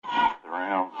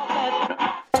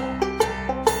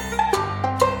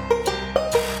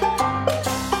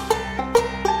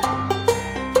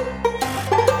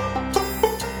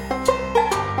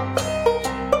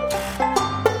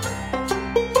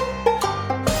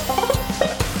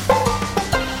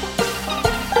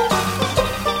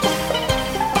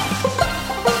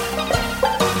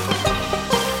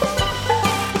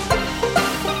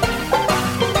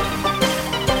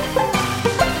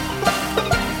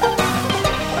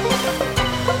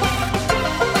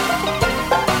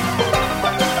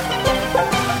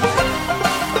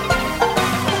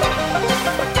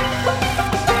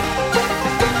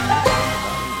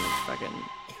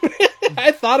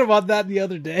thought about that the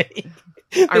other day.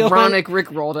 Ironic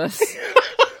Rick rolled us.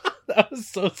 That was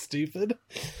so stupid.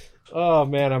 Oh,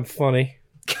 man, I'm funny.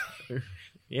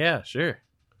 Yeah, sure.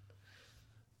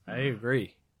 I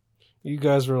agree. You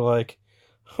guys were like,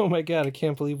 oh my God, I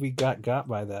can't believe we got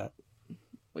by that.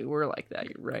 We were like that,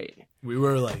 you're right. We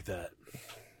were like that.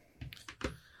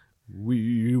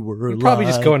 We were You'd probably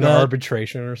like just go into that.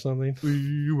 arbitration or something.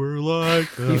 We were like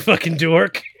You that. fucking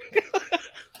dork.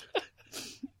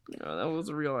 Oh, that was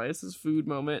a real Ice's food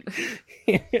moment.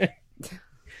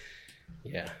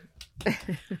 Yeah.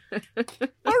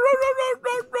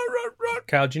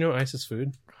 Kyle, do you know Ice's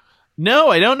food? No,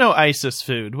 I don't know ISIS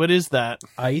food. What is that?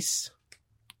 Ice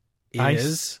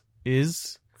Ice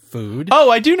is food. Oh,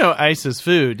 I do know ISIS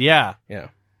food. Yeah. Yeah.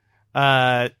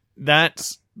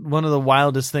 That's one of the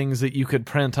wildest things that you could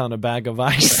print on a bag of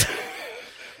ice.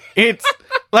 It's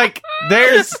like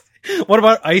there's What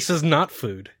about ice is not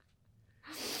food?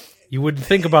 You would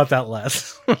think about that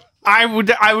less. I would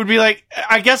be like,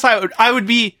 I guess I would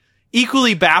be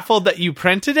equally baffled that you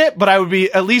printed it, but I would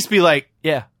at least be like,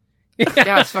 yeah.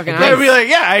 Yeah, it's fucking I would be ice. like,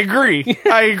 yeah, I agree.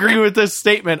 I agree with this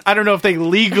statement. I don't know if they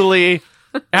legally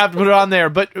have to put it on there,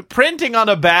 but printing on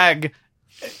a bag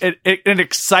an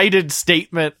excited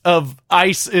statement of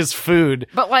ice is food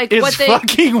But like is what they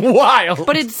fucking wild.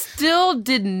 But it still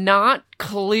did not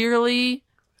clearly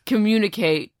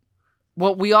communicate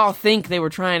what we all think they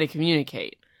were trying to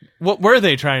communicate. What were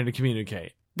they trying to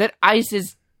communicate? That ice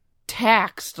is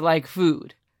taxed like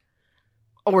food.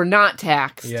 Or not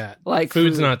taxed. Yeah. Like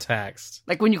Food's food. not taxed.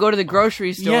 Like when you go to the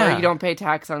grocery store, Yeah. you don't pay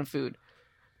tax on food.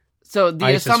 So the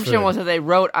Ice is assumption food. was that they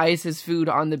wrote ice is food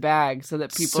on the bag so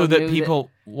that people So that knew people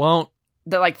won't.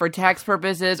 that like for tax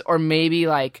purposes or maybe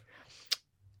like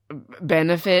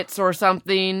benefits or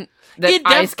something that It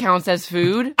def- ice counts as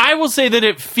food. I will say that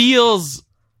it feels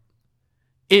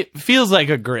like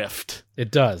a grift.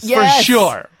 It does. Yeah. For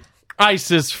sure.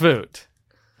 Ice is food.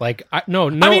 Like, no.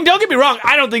 I mean, don't get me wrong.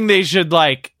 I don't think they should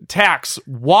like tax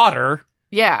water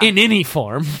Yeah. in any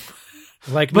form.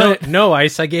 Like, But- no,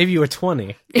 Ice, I gave you a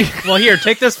 20. Well, here,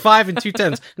 take this 5 and 2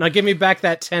 10s. Now give me back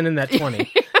that 10 and that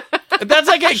 20. That's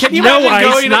like, can you No, imagine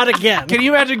Ice, going not again. Can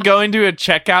you imagine going to a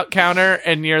checkout counter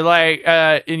and you're like,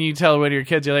 and you tell one of your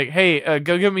kids, you're like, hey,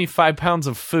 go get me 5 pounds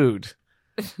of food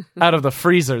out of the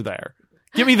freezer there.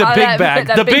 Give me the big bag,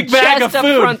 that the big bag chest of up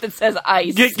food. front that says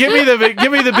ice. Give me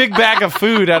the big bag of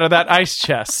food out of that ice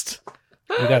chest.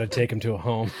 We got to take him to a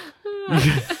home.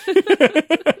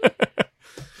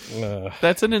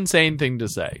 That's an insane thing to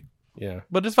say, Yeah.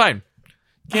 but it's fine.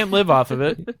 Can't live off of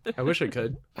it. I wish I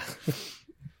could.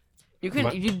 You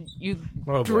can you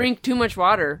Oh, boy. drink too much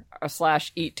water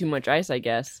 / eat too much ice. I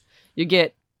guess you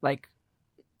get like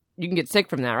you can get sick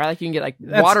from that, right? Like you can get like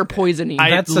water poisoning.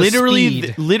 That's a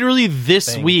speed literally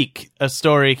this thing. week, a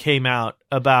story came out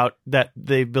about that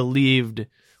they believed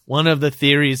one of the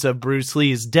theories of Bruce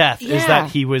Lee's death is Yeah.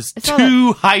 that he was saw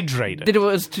too hydrated. that it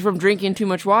was from drinking too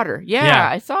much water. Yeah, Yeah.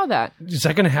 I saw that. Is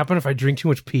that going to happen if I drink too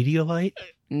much Pedialyte?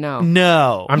 No,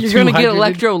 No. I'm you're too gonna get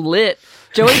hydrated?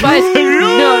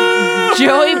 electrolyte.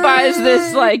 Joey buys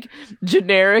this like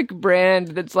generic brand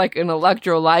that's like an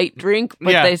electrolyte drink,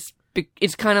 but Yeah.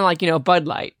 it's kind of like Bud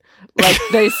Light. Like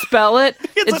they spell it.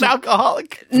 it's an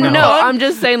alcoholic. No, drug? I'm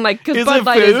just saying like because Is Bud it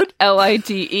Light is food? LITE.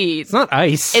 It's not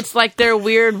ice. It's like their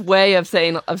weird way of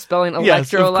spelling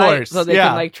Yes, of electrolyte, course. so they Yeah.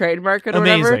 can like trademark it or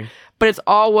whatever. Amazing. But it's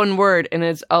all one word, and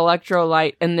it's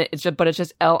electrolyte, and it's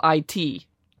just LIT.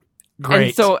 Great.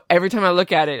 And so every time I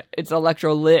look at it, it's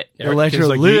electrolyte. Electrolyte.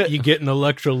 Electrolyte. You get an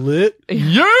electrolyte?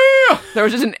 yeah. There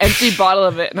was just an empty bottle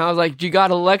of it, and I was like, "You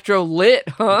got electrolyte,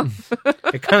 huh?"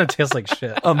 It kind of tastes like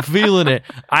shit. I'm feeling it.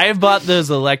 I have bought those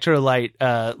electrolyte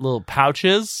little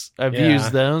pouches. I've Yeah.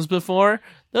 used those before.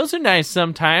 Those are nice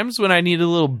sometimes when I need a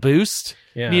little boost.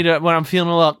 Yeah. When I'm feeling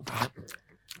a little.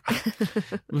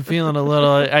 I'm feeling a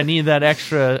little. I need that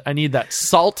extra. I need that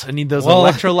salt. I need those Well,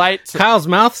 electrolytes. Kyle's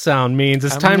mouth sound means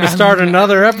it's time to start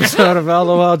another episode of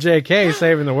LOLJK,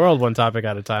 saving the world one topic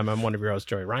at a time. I'm one of your hosts,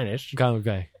 Joey Reinish.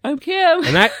 Okay. I'm Kim.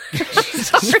 And that...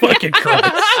 Jesus fucking Christ.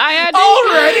 I had to,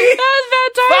 Already? That was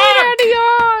bad timing, Eddie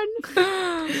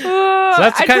on. So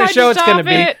that's the I kind of tried show to it's gonna stop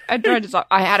be. it. I tried to stop.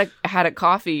 I had a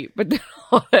coffee, but then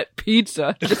all that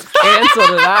pizza just canceled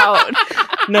it out.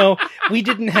 No, we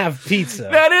didn't have pizza.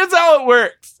 That is how it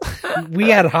works. We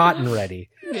had hot and ready,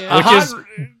 Yeah. which is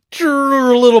a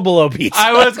little below pizza.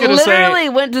 I was gonna Literally say.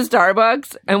 went to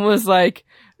Starbucks and was like,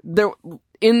 there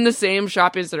in the same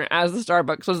shopping center as the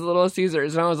Starbucks was the Little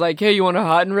Caesars, and I was like, "Hey, you want a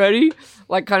hot and ready?"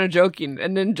 Like, kind of joking,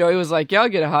 and then Joey was like, "Yeah, I'll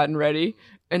get a hot and ready,"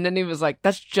 and then he was like,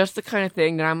 "That's just the kind of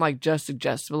thing that I'm like just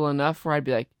suggestible enough where I'd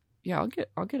be like, yeah,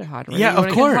 I'll get a hot and ready. Yeah, You of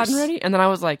wanna get a hot course. and ready," and then I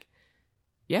was like,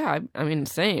 Yeah, I mean,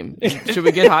 same. Should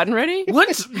we get hot and ready?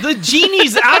 Once the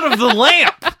genie's out of the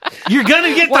lamp, you're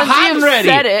gonna get the Once hot and you've ready.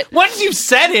 said it. Once you've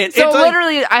said it, So it's like-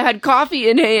 literally, I had coffee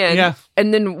in hand, Yeah.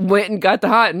 and then went and got the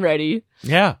hot and ready,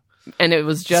 yeah. and it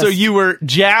was just So you were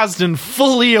jazzed and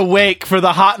fully awake for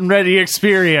the hot and ready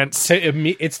experience. So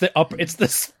it's the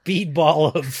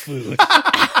speedball of food.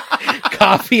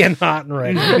 Coffee and hot and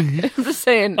ready. I'm just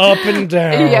saying. Up and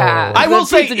down. Yeah. I The will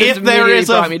say pizza just if there is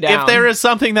immediately brought me if down. there is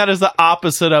something that is the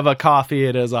opposite of a coffee,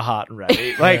 it is a hot and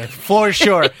ready. Like for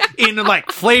sure. In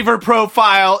like flavor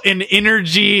profile, in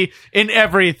energy, in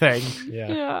everything. Yeah.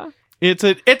 Yeah. It's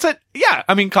a yeah,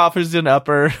 I mean coffee's an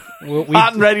upper. We-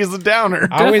 Hot and ready is a downer.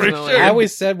 Definitely. I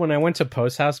always said when I went to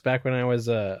Post House back when I was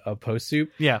a post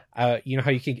soup, Yeah. you know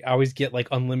how you can always get like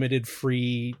unlimited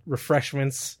free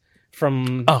refreshments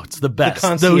from Oh, it's the the best.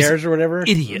 concierge Those or whatever.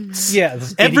 idiots. Yeah,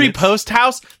 those Every idiots. post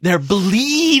house, they're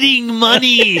bleeding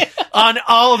money on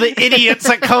all the idiots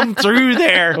that come through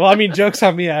there. Well, I mean, joke's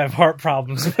on me. I have heart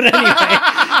problems, but anyway,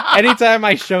 anytime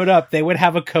I showed up, they would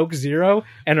have a Coke Zero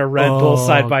and a Red Bull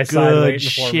side by side. good waiting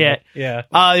for me. shit.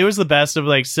 Yeah. It was the best of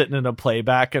like sitting in a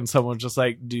playback and someone just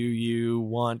like, do you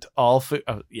want all food?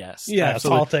 Oh, yes. Yeah, so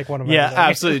I'll absolutely. take one of Yeah, everything.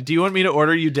 absolutely. Do you want me to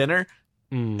order you dinner?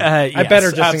 I Yes, better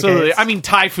just in absolutely. case. I mean,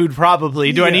 Thai food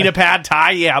probably. Do I Yeah. need a pad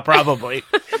Thai? Yeah, probably.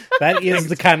 That is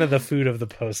the kind of the food of the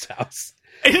Post House.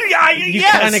 You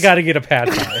yes. kind of got to get a pad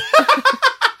Thai.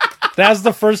 That was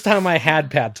the first time I had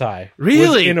pad Thai. was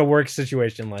Really? in a work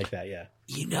situation like that, yeah.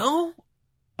 You know?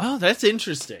 Oh, that's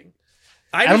interesting.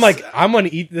 And I'm like, I'm gonna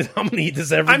eat this. I'm gonna eat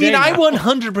this every I day. mean, I now.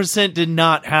 100% did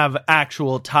not have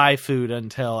actual Thai food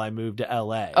until I moved to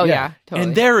LA. Oh Yeah. yeah, totally.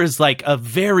 And there is like a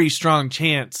very strong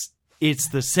chance it's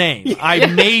the same. I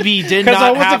maybe did 'Cause I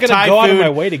not wasn't have gonna Thai go out of food my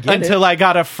way to get until I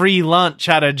got a free lunch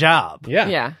at a job. Yeah,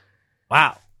 yeah.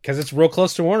 Wow. because it's real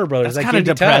close to Warner Brothers. That's like kind of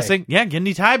Gindi Thai. depressing. Yeah,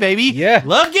 Gindi Thai, baby. Yeah.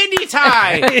 Love Gindi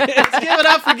Thai. Let's give it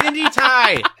up for Gindi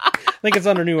Thai. I think it's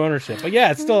under new ownership, but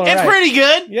yeah, it's still all It's right. pretty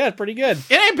good. Yeah, it's pretty good.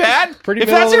 It ain't bad. Pretty if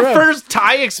middle that's of the your road. first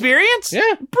Thai experience, Yeah,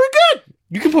 pretty good.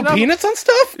 you can put peanuts on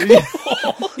stuff.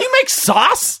 You make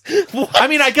sauce? I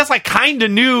mean, I guess I kind of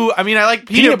knew. I mean, I like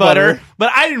peanut, Peanut butter, butter. but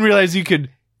I didn't realize you could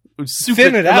soup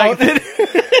Thin it out.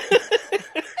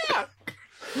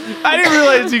 I didn't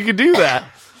realize you could do that.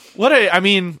 I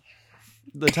mean,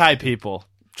 the Thai people,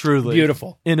 truly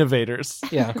Beautiful. innovators.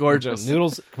 Yeah, Gorgeous.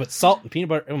 noodles with salt and peanut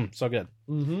butter. So good.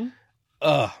 Mm-hmm.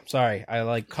 Sorry, I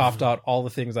like coughed out all the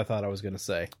things I thought I was going to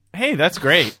say. Hey, that's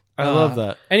great. I love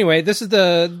that. Anyway, this is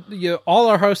all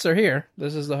our hosts are here.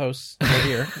 This is the hosts are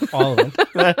here, all of them,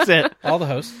 That's it. all the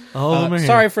hosts. All of them are here.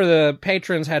 Sorry for the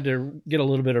patrons had to get a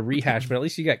little bit of rehash, but at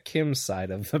least you got Kim's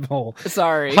side of the whole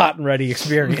Sorry, hot and ready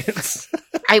experience.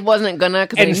 I wasn't gonna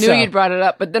because I And knew so- you'd brought it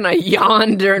up, but then I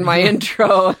yawned during my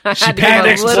intro. I had to had to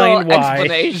give a little explain why.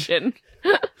 explanation.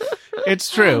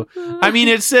 It's true. I mean,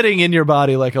 it's sitting in your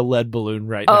body like a lead balloon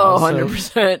right now. Oh, so-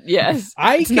 100%. Yes.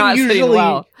 I It's can not sitting usually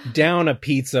well. down a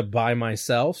pizza by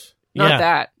myself, Not Yeah.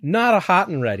 that. not a hot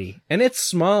and ready, and it's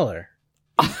smaller.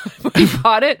 We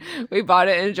bought it,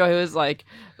 and Joey was like,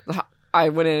 I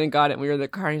went in and got it, and we were in the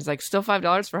car, and he's like, still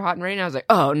 $5 for hot and ready? And I was like,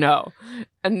 oh, no.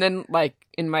 And then, like,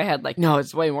 in my head, like, no,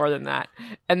 it's way more than that.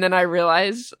 And then I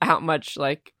realized how much,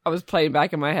 like, I was playing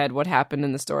back in my head what happened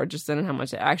in the store just then and how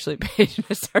much I actually paid. And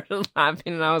I started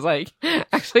laughing, and I was like,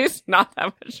 actually, it's not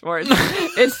that much more. It's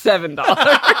 $7.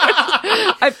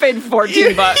 I paid $14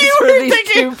 You for were these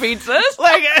thinking- 2 pizzas.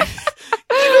 like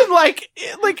even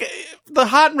like the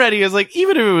hot and ready is like,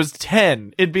 even if it was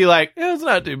 10, it'd be like, it's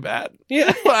not too bad.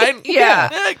 Yeah. Fine. Yeah.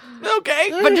 Like, okay.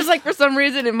 But just like for some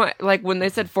reason in my like when they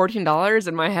said $14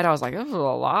 in my head, I was like, that was a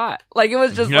lot. Like it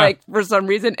was just Yeah. like for some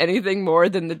reason anything more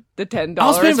than the $10.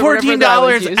 I'll spend or whatever that I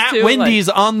was $14 used at to, Wendy's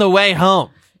on the way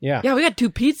home. Yeah. Like, yeah, we got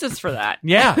 2 pizzas for that.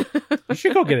 Yeah. You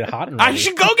should go get it hot and ready. I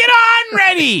should go get on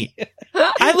ready.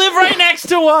 I live right next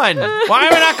to one. Why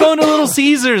am I not going to Little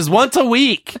Caesars once a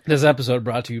week? This episode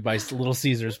brought to you by Little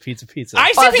Caesars Pizza.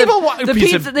 I see people want the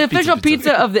pizza, the official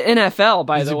pizza of the NFL,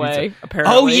 by the way.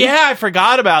 Apparently, Oh yeah, I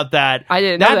forgot about that. I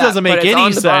didn't know that, doesn't but make it's any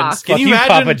on the box. sense. Can Fuck you you, imagine?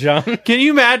 Papa John. Can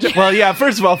you imagine? Well, yeah.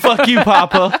 First of all, fuck you,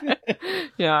 Papa.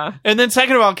 yeah. And then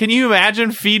second of all, can you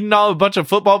imagine feeding a bunch of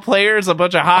football players a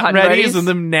bunch of hot and readies and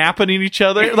them napping at each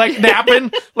other, like napping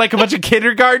like a bunch of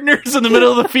kindergartners in the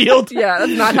middle of the field? Yeah,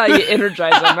 that's not how you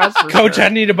energize them. That's for Coach, sure. I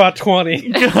need about 20.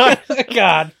 God.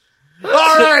 God. All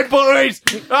right, boys.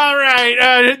 All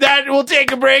right, that we'll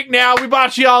take a break now. We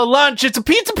bought you all lunch. It's a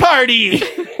pizza party.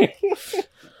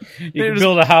 You can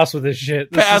build a house with this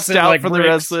shit. This is Passed sitting out like for the bricks.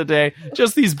 rest of the day.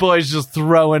 Just these boys just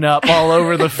throwing up all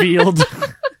over the field.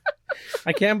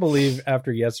 I can't believe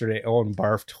after yesterday, Owen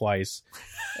barfed twice.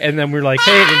 And then we're like,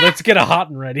 hey, let's get a hot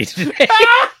and ready today.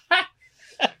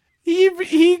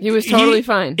 He was totally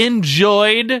fine.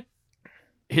 Enjoyed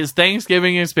his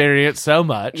Thanksgiving experience so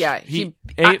much. Yeah, he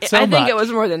ate so much. I think it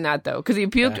was more than that, though, because he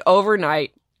puked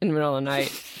overnight in the middle of the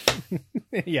night.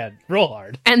 Yeah, real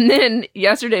hard. And then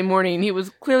yesterday morning, he was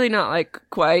clearly not, like,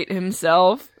 quite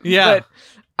himself. Yeah. But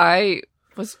I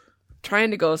was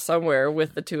trying to go somewhere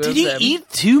with the two of them. Did he eat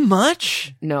too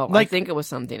much? No, I think it was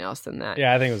something else than that.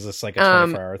 Yeah, I think it was just like a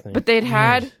 24-hour thing. But they'd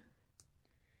had...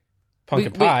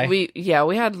 Pumpkin pie. We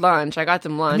had lunch. I got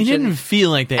them lunch. He didn't feel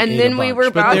like they and ate then a we bunch, were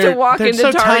about to walk into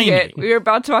so Target. tiny. We were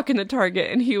about to walk into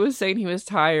Target, and he was saying he was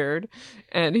tired,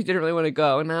 and he didn't really want to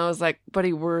go. And I was like,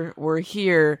 buddy, we're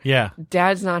here. Yeah.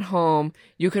 Dad's not home.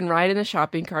 You can ride in the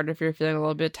shopping cart if you're feeling a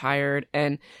little bit tired,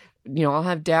 and I'll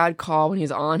have Dad call when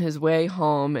he's on his way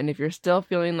home. And if you're still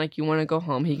feeling like you want to go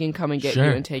home, he can come and get you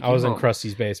and take you home. I was in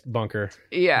Krusty's base bunker.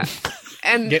 Yeah.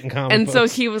 And getting comic and so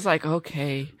books. he was like,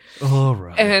 okay. All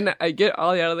right. And I get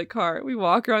Ollie out of the car. We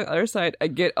walk around the other side. I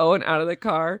get Owen out of the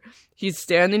car. He's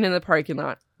standing in the parking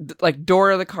lot. Like, door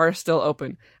of the car is still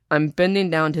open. I'm bending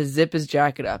down to zip his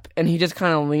jacket up. And he just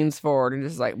kind of leans forward and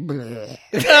just like, bleh.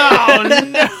 Oh,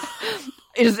 no.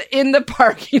 Is in the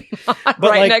parking lot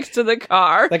like, next to the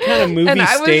car. That kind of movie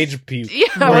stage puke.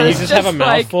 Yeah, where you was just have a like,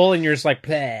 mouthful and you're just like,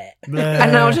 bleh. And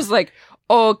I was just like,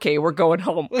 okay, we're going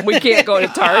home. We can't go to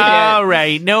Target. All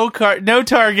right, no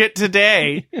Target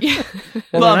today.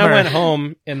 Well, then I went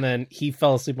home, and then he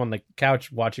fell asleep on the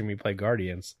couch watching me play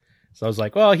Guardians. So I was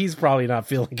like, well, he's probably not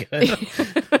feeling good.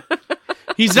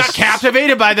 He's not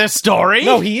captivated by this story.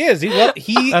 No, he is. He.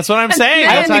 That's what I'm saying.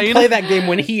 I That's how only you play know. that game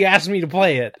when he asked me to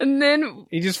play it. And then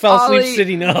He just fell asleep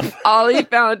sitting up. Ollie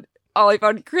found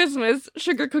Christmas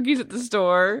sugar cookies at the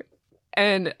store,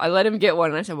 and I let him get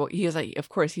one. And I said, well, he was like, of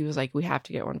course. He was like, we have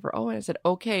to get one for Owen. I said,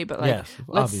 okay, but like, Yes,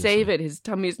 let's obviously. save it. His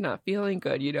tummy's not feeling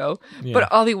good, Yeah.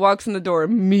 But Ollie walks in the door,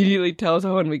 immediately tells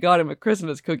Owen we got him a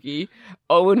Christmas cookie.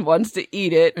 Owen wants to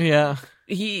eat it. Yeah.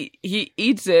 He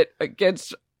eats it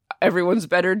against everyone's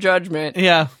better judgment.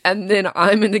 Yeah. And then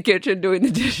I'm in the kitchen doing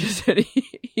the dishes, and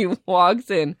he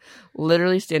walks in,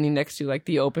 literally standing next to like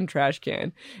the open trash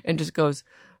can, and just goes,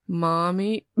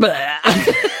 "Mommy."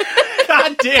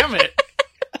 God damn it.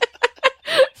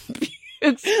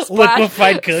 It's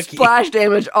Liquefied cookie. splash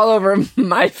damage all over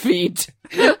my feet.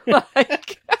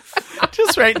 Like,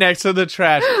 Just right next to the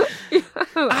trash.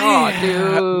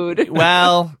 oh, dude.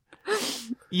 Well,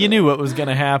 you knew what was going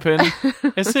to happen.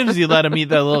 As soon as you let him eat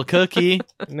that little cookie.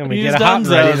 And then we He's get a hot and donezo.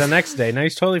 ready the next day. Now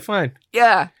he's totally fine.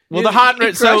 Yeah. Well, the hot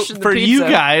and so crushed the for you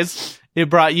pizza. guys, it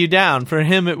brought you down. For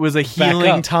him, it was a healing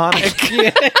up. tonic.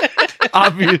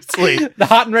 Obviously. The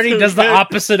hot and ready does the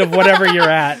opposite of whatever you're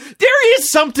at. There is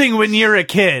something when you're a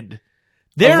kid.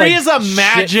 There like, is a shit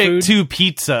magic food? to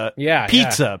pizza. Yeah,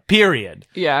 Pizza, period.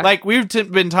 Yeah. Like, we've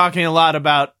been talking a lot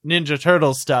about Ninja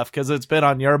Turtle stuff because it's been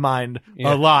on your mind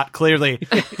a lot, clearly.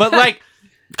 But, like,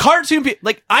 cartoon...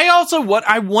 Like,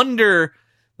 I wonder...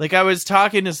 Like, I was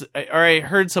talking to... Or I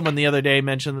heard someone the other day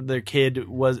mention that their kid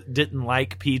didn't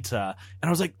like pizza. And I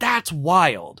was like, that's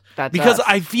wild. That's because us.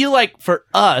 I feel like for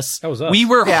us, That was us. we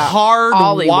were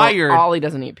Ollie hardwired...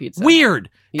 doesn't eat pizza. Weird.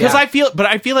 Because Yeah.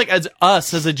 I feel like as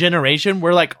a generation,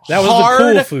 we're like That was hard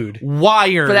the cool food.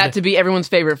 wired For that to be everyone's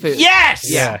favorite food. Yes.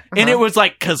 Yeah. And it was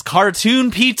like because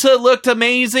cartoon pizza looked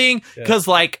amazing. Because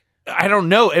like I don't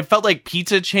know, it felt like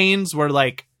pizza chains were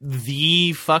like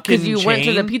the fucking. Because you chain. went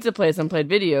to the pizza place and played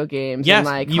video games Yes, and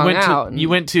like you hung went out. to you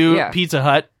went to Yeah. Pizza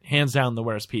Hut, hands down the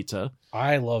worst pizza.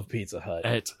 I love Pizza Hut.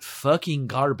 It's fucking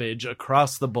garbage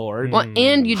across the board. Well,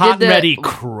 and you Hot did and Ready the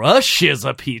crushes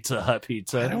a Pizza Hut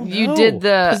pizza. you did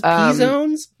the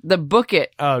P-zones? the book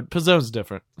it Oh, Pizzone's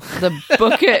different. the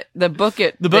book it The book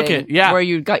thing, it, yeah. where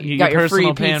you got your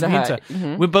free personal pan Pizza Hut.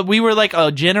 Mhm. But we were like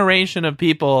a generation of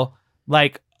people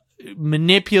like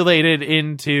manipulated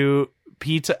into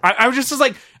pizza. I was just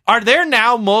like, are there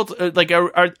now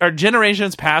are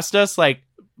generations past us like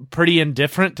pretty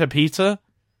indifferent to pizza?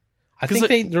 I 'Cause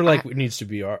think they're like, it needs to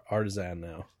be artisan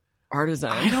now. Artisan.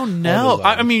 I don't know.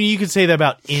 Artisan. I mean, you could say that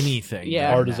about anything.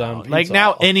 Yeah. Artisan now. pizza. Like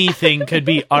now, anything could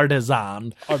be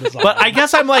artisan. Artisan. But I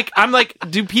guess I'm like,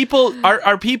 do people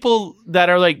are people that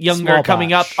are like younger Small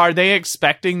coming up? batch. Are they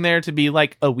expecting there to be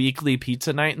like a weekly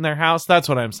pizza night in their house? That's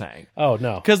what I'm saying. Oh,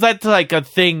 no. Because that's like a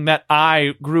thing that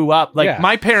I grew up. Like Yeah.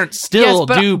 my parents still Yes,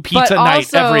 but- do pizza but night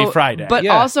also- every Friday. But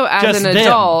Yeah. also as Just an them.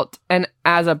 adult and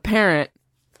as a parent,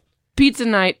 pizza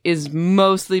night is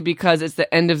mostly because it's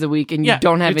the end of the week and you Yeah,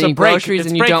 don't have it's a any break. groceries It's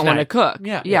and you break don't want to night. cook.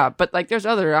 Yeah. But like there's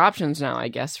other options now, I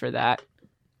guess, for that.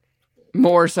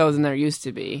 More so than there used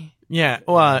to be. Yeah,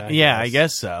 well, Yeah, I I guess.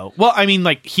 guess so. Well, I mean,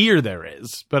 like here there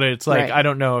is, but it's like Right. I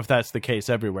don't know if that's the case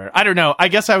everywhere. I don't know. I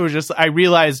guess I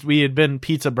realized we had been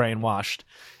pizza brainwashed,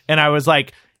 and I was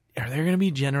like, are there going to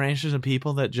be generations of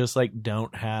people that just like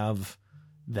don't have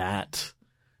that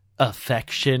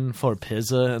affection for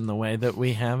pizza in the way that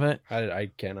we have it? I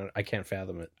can't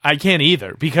fathom it. I can't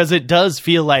either, because it does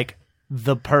feel like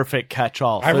the perfect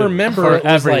catch-all. I food remember for it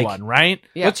was like- everyone, right?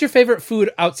 Yeah. What's your favorite food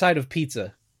outside of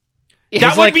pizza? That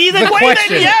It's would like be the the way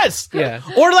question. that, yes. Yeah.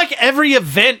 Or like every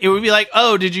event, it would be like,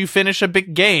 oh, did you finish a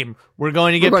big game? We're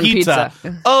going to get going to pizza.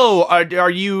 pizza. Oh, are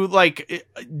you like,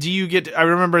 do you get, I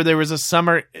remember there was a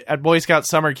summer at Boy Scout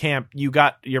summer camp.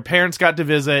 Your parents got to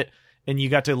visit and you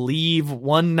got to leave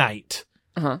one night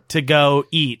to go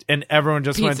eat, and everyone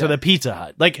just went Pizza. to the Pizza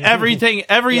Hut. Like everything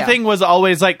was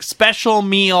always like special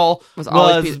meal Was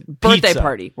always birthday pizza.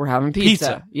 party. We're having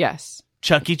pizza. Yes.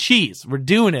 Chuck E. Cheese. We're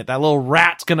doing it. That little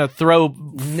rat's gonna throw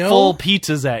full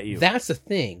pizzas at you. That's the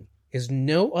thing. Is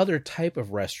no other type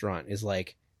of restaurant is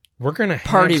like we're gonna have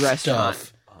Party restaurant.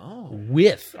 stuff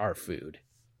with our food.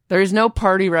 There is no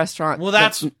party restaurant. Well,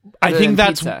 that's. I other think than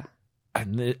that's. pizza.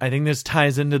 I think this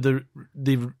ties into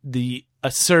the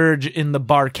a surge in the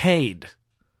barcade.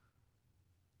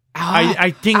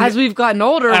 I think As we've gotten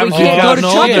older, as we we've can't go to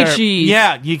gotten Chuck E. older- Cheese.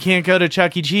 Yeah, you can't go to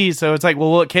Chuck E. Cheese. So it's like,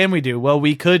 well, what can we do? Well,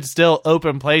 we could still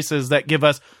open places that give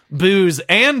us booze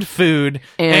and food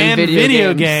And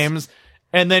video games,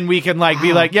 and then we can like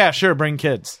be like, yeah, sure, bring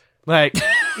kids. Like,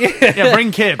 yeah,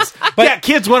 bring kids. But yeah,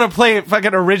 kids want to play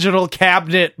fucking original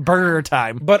cabinet Burger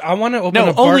Time. But I want to open No,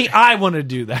 a bar- only I want to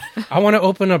do that. I want to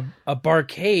open a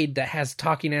barcade that has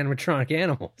talking animatronic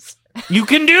animals. You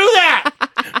can do that.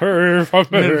 They're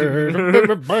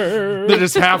They're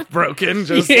just half broken.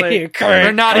 Just like,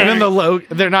 they're not even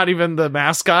they're not even the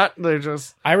mascot. They're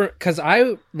just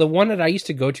the one that I used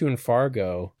to go to in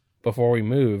Fargo before we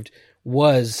moved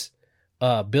was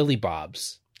Billy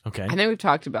Bob's. okay. I think we've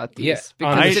talked about these. Yeah,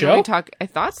 because on the didn't show? we talk? I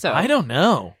thought so. I don't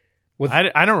know. With-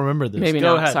 I don't remember this. Maybe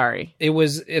Go not. ahead. Sorry. It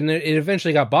was, and it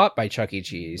eventually got bought by Chuck E.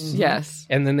 Cheese. Yes.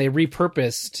 And then they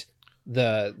repurposed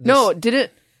the No,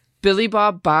 didn't Billy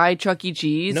Bob buy Chuck E.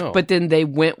 Cheese? No. But then they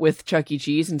went with Chuck E.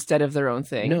 Cheese instead of their own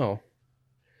thing. No,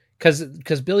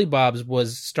 because Billy Bob's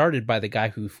was started by the guy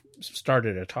who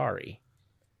started Atari.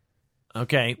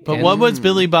 Okay, but And- what was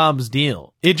Billy Bob's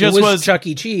deal? It just It was. Chuck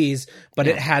E. Cheese, but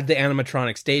it had the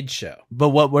animatronic stage show. But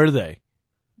what were they?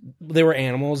 They were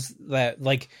animals that,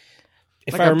 like,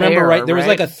 if Like I a remember bear, right, there was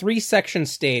right? like a 3-section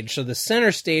stage. So the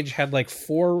center stage had like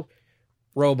 4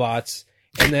 robots,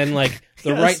 and then like the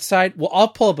Yes. right side. Well, I'll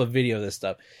pull up a video of this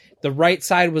stuff. The right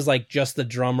side was like just the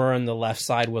drummer, and the left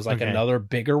side was like Okay. another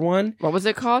bigger one. What was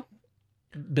it called?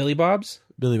 Billy Bob's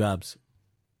Billy Bob's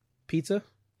Pizza.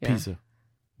 Yeah. Pizza.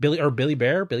 Billy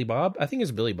Bear, Billy Bob. I think it's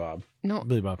Billy Bob. No,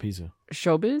 Billy Bob Pizza.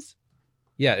 Showbiz?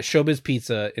 Yeah, Showbiz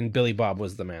Pizza, and Billy Bob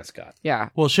was the mascot. Yeah.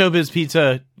 Well, Showbiz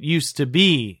Pizza used to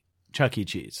be Chuck E.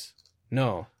 Cheese.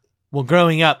 No, Well,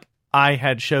 growing up, I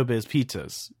had Showbiz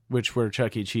Pizzas, which were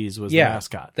Chuck E. Cheese was Yeah. the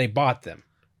mascot. they bought them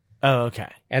Oh,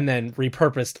 okay. and then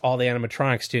repurposed all the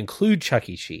animatronics to include Chuck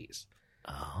E. Cheese.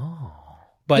 Oh.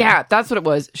 But yeah, that's what it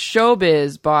was.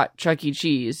 Showbiz bought Chuck E.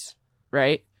 Cheese,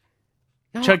 right?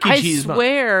 No, Chuck E. I Cheese bought-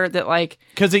 swear that, like,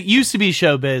 Because it used to be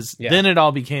Showbiz, Yeah. then it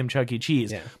all became Chuck E.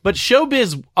 Cheese. Yeah. But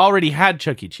Showbiz already had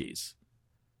Chuck E. Cheese.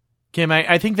 Kim,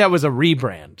 I think that was a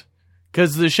rebrand.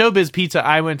 Because the Showbiz pizza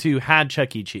I went to had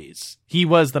Chuck E. Cheese. He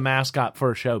was the mascot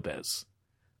for Showbiz.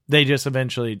 They just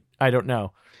eventually, I don't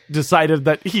know, decided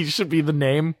that he should be the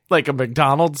name, like a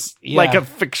McDonald's, Yeah. like a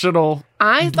fictional.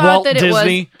 I thought Walt that it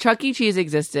Disney. was Chuck E. Cheese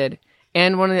existed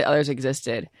and one of the others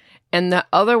existed. And the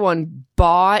other one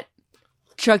bought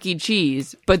Chuck E.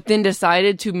 Cheese, but then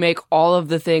decided to make all of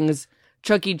the things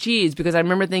Chuck E. Cheese because I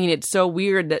remember thinking it's so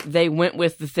weird that they went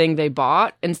with the thing they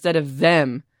bought instead of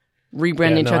them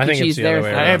rebranding Yeah, no, I Chuck E. think it's Cheese the their other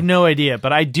way thing. I have no idea,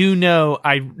 but I do know,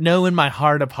 I know in my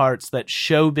heart of hearts that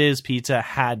Showbiz Pizza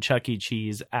had Chuck E.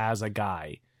 Cheese as a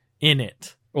guy in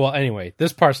it. well, anyway,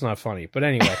 this part's not funny. But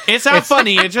anyway, It's not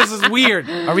funny. It just is weird.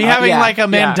 Are we having yeah, like a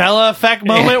yeah. Mandela effect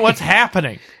moment? What's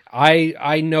happening?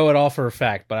 I know it all for a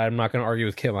fact, but I'm not going to argue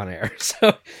with Kim on air.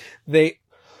 So they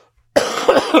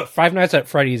Five Nights at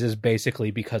Freddy's is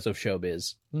basically because of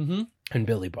Showbiz and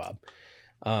Billy Bob.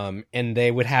 And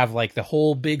they would have like the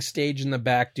whole big stage in the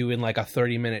back doing like a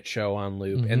 30-minute show on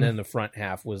loop. And then the front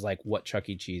half was like what Chuck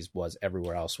E. Cheese was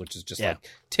everywhere else, which is just Yeah. like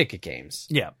ticket games.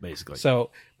 Yeah, basically.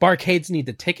 So barcades need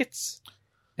the tickets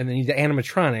and they need the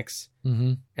animatronics,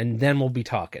 Mm-hmm. and then we'll be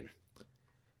talking.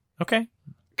 Okay.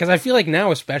 Because I feel like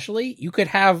now, especially, you could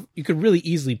really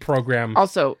easily program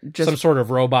Also, just some sort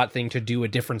of robot thing to do a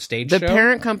different stage the show.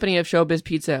 parent company of Showbiz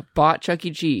Pizza bought Chuck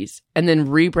E. Cheese and then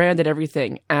rebranded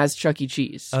everything as Chuck E.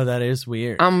 Cheese. Oh, that is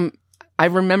weird. I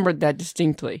remembered that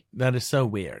distinctly. That is so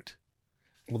weird.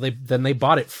 Well, they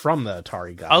bought it from the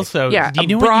Atari guy. Also, Yeah, do you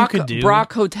know Brock, what you could do?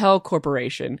 Brock Hotel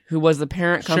Corporation, who was the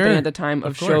parent company Sure, at the time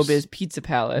of course. Showbiz Pizza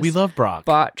Palace, We love Brock.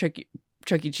 bought Chuck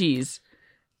E. Cheese,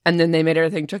 and then they made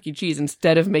everything Chuck E. Cheese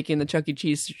instead of making the Chuck E.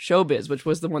 Cheese Showbiz, which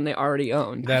was the one they already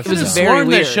owned. That's it was dumb. very Sworn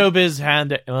weird. that Showbiz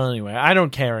had. Well, anyway, I don't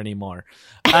care anymore.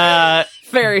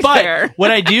 Very But fair. what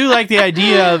I do like the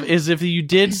idea of is if you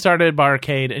did start a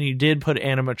barcade and you did put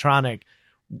animatronic,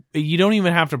 you don't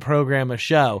even have to program a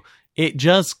show. It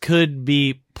just could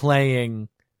be playing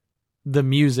the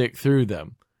music through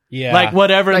them. yeah, Like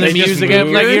whatever Like the they just music is.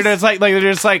 move? Like you're just like they're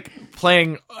just like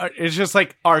playing. It's just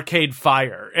like Arcade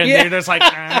Fire, and Yeah. they're just like. you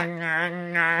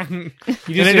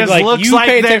and it just like, looks you like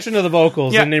pay they're- attention to the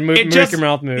vocals and then make your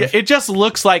mouth move. Yeah, it just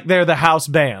looks like they're the house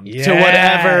band to Yes.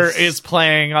 whatever is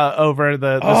playing over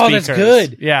the Oh, speakers. that's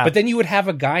good. Yeah, But then you would have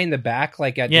a guy in the back,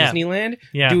 like at Yeah. Disneyland,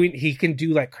 Yeah. he can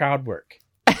do like crowd work.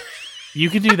 you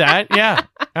could do that. Yeah,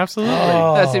 absolutely.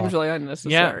 Oh. That seems really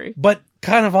unnecessary. But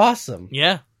kind of awesome.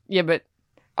 Yeah, Yeah, but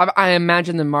I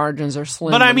imagine the margins are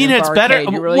slim. But I when mean, you're it's barcade. better-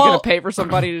 You're really well, going to pay for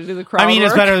somebody to do the crowd I mean,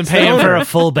 it's work? better than paying So- for a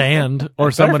full band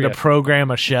or someone to Perfect. program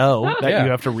a show that Yeah.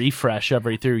 you have to refresh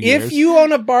every 3 years. If you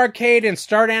own a barcade and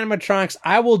start animatronics,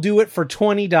 I will do it for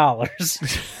 $20.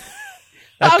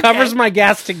 That Okay. covers my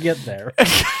gas to get there.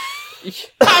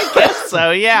 I guess so,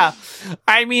 yeah.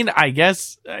 I mean, I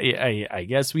guess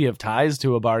we have ties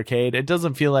to a barcade. It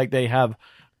doesn't feel like they have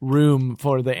room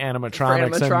for the animatronics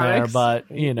in there, animatronics.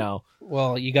 but you know,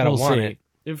 Well, you gotta we'll want see. it.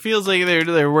 It feels like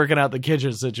they're working out the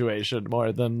kitchen situation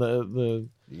more than the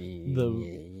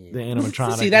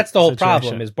animatronic. See, that's the whole situation.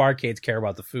 problem. Is barcades care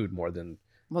about the food more than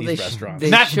Well, these they restaurants. they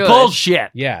That's should. bullshit.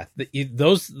 Yeah,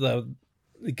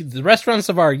 the restaurants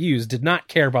of our use did not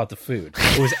care about the food.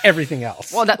 It was everything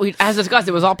else. Well, as discussed,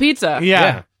 it was all pizza.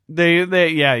 Yeah.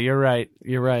 Yeah, you're right.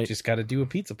 You're right. Just got to do a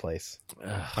pizza place.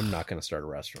 I'm not going to start a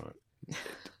restaurant.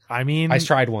 I mean, I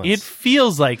tried once. It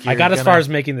feels like I got as far as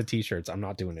making the t-shirts. I'm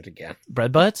not doing it again.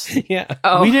 bread butts. Yeah.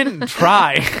 Oh, We didn't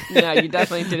try. yeah, you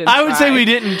definitely didn't. I would say try. we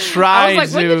didn't I try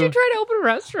was like, to. when did you try to open a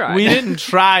restaurant? We didn't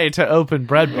try to open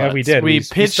bread butts. Yeah, we did. We We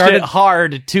pitched started- it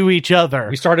hard to each other.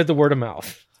 We started the word of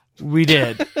mouth. We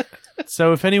did.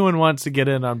 So if anyone wants to get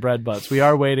in on bread butts, we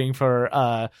are waiting for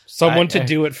Someone to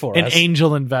do it for an us.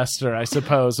 angel investor, I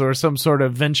suppose, or some sort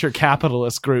of venture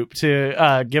capitalist group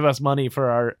to give us money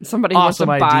for our Somebody wants to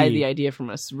awesome buy idea. the idea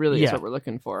from us. Really, is Yeah. what we're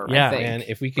looking for. Yeah. I think. And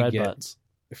if we could bread get butts.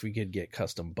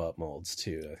 custom butt molds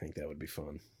too, I think that would be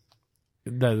fun.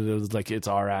 That was like it's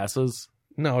our asses.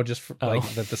 No, just for, Oh. like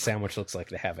that the sandwich looks like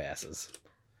they have asses.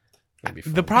 That'd be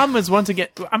fun. The problem is, once again,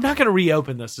 I'm not going to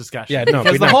reopen this discussion. Yeah, no,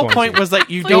 because we're the not whole going point to. was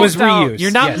that you It don't. was reuse. You're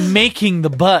not Yes. making the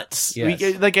butts.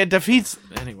 Yes. Like it defeats.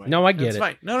 Anyway, No, I get it's it.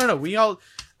 Fine. No. We all.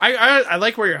 I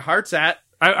like where your heart's at.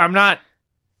 I'm not.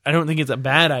 I don't think it's a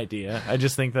bad idea. I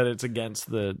just think that it's against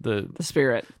the the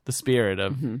spirit. spirit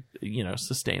of Mm-hmm.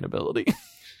 sustainability.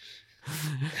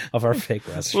 of our fake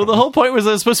restaurant. Well, the whole point was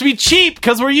that it's supposed to be cheap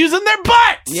because we're using their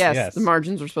butts. Yes, Yes. the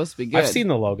margins were supposed to be good. I've seen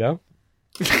the logo.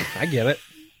 I get it.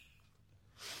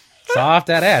 Saw off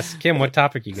that ass. Kim, what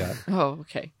topic you got? Oh,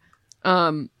 okay. I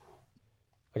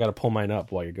got to pull mine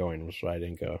up while you're going, so I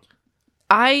didn't go.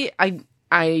 I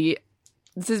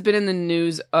this has been in the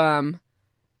news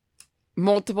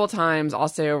multiple times, I'll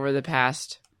say over the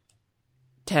past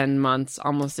 10 months,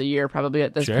 almost a year probably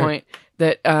at this Sure. point,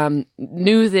 that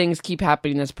new things keep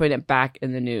happening that's putting it back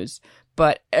in the news.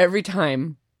 But every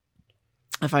time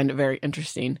I find it very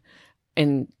interesting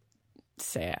and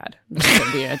sad. This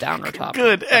could be a downer topic.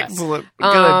 Good. but- Excellent.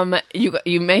 Good.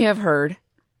 You may have heard,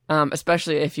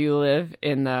 especially if you live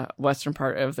in the western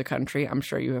part of the country, I'm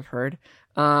sure you have heard.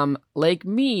 Lake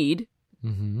Mead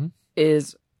Mm-hmm.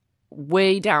 is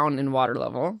way down in water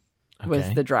level with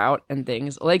Okay. the drought and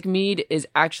things. Lake Mead is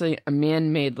actually a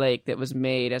man-made lake that was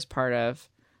made as part of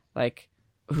like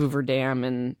Hoover Dam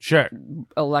and Sure.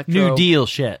 electro New Deal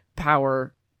shit.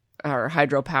 power or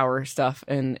hydropower stuff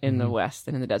in the Mm-hmm. west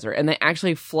and in the desert. And they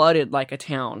actually flooded like a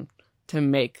town to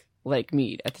make Lake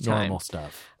Mead at the time. Normal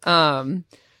stuff.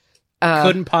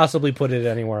 Couldn't possibly put it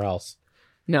anywhere else.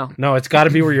 No. No, it's got to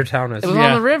be where your town is. It was Yeah.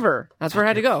 on the river. That's where I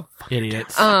had to go.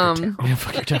 Idiots. Um,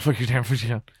 Fuck your town. Fuck your town. Fuck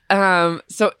your town.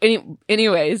 So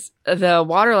anyways, the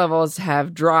water levels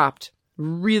have dropped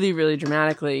really, really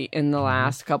dramatically in the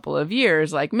last couple of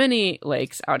years, like many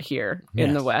lakes out here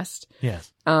in Yes. the West.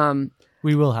 Yes. Um,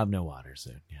 We will have no water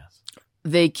soon. Yes.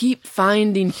 they keep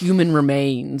finding human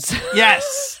remains.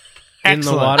 Yes. In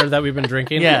Excellent. the water that we've been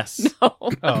drinking? Yes.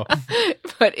 Oh.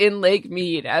 But in Lake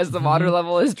Mead, as the water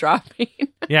level is dropping,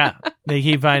 Yeah. They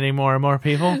keep finding more and more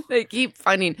people. they keep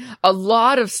finding a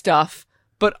lot of stuff,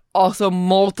 but also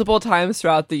multiple times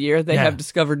throughout the year, they Yeah. have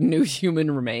discovered new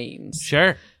human remains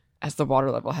Sure. as the water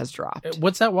level has dropped.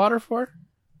 What's that water for?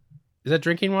 Is that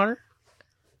drinking water?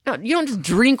 No, you don't just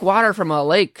drink water from a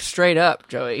lake straight up,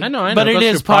 Joey. I know. But it goes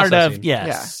is through part of processing.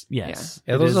 yes. Yeah. Yes.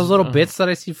 Yeah, It those is, little bits that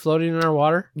I see floating in our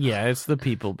water. Yeah, it's the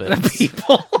people bits.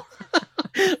 People.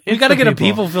 We It's got to the get a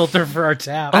people. people filter for our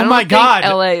tap. Oh don't my think god.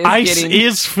 LA is Ice getting-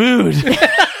 is food.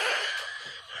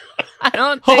 I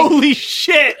don't think Holy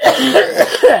shit.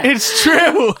 It's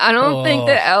true. I don't think Oh.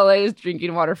 that LA is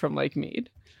drinking water from Lake Mead.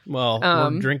 Well,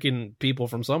 we're drinking people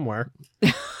from somewhere.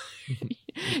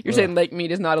 You're saying Lake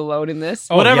Mead is not alone in this?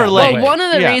 Oh, Whatever yeah, lake. no way. One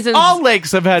of the Yeah. reasons All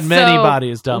lakes have had many So,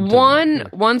 bodies dumped. in them.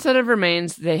 one set of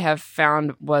remains they have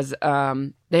found was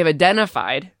they have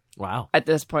identified Wow. at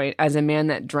this point as a man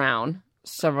that drowned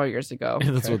several years ago.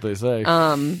 That's what they say.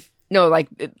 No, like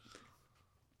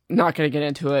not going to get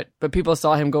into it, but people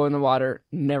saw him go in the water,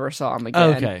 never saw him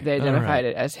again. Okay, They all identified right.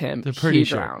 it as him. They're pretty he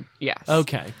sure. drowned. Yes.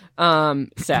 Okay.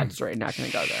 Sad story. Not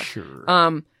going to go there.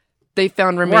 Sure. They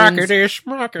found remains.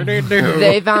 Rockety-shmockety-doo.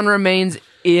 They found remains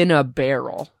in a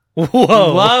barrel.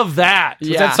 Whoa. Love that. Was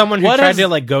Yeah. that someone who What tried is- to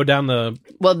like go down the?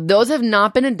 Well, those have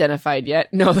not been identified yet.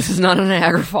 No, this is not a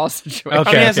Niagara Falls situation.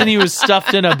 Okay. Oh, yes, and he was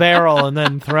stuffed in a barrel and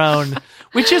then thrown,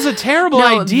 which is a terrible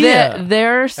No, idea.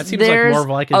 there's That seems like there's more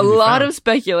likely a to be lot found. of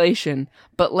speculation,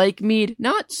 but Lake Mead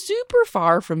not super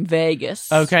far from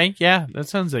Vegas. Okay, yeah, that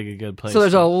sounds like a good place. So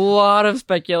there's a lot of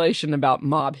speculation about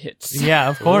mob hits Yeah,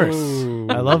 of course. Ooh.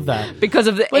 I love that. because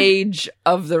of the age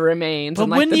of the remains But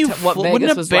and like wouldn't the you what Vegas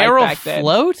wouldn't a was barrel like back then.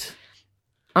 float?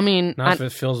 I mean, Not if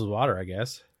it fills with water, I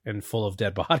guess, and full of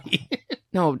dead body.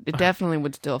 no, it definitely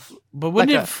would still. But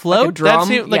wouldn't Like it a float? drum?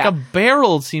 Like Yeah. a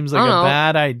barrel seems like I a don't know.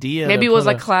 bad idea. Maybe to it was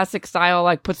put like classic style,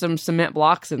 like put some cement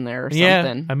blocks in there or yeah.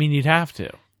 something. I mean, you'd have to.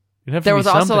 You'd have There to was be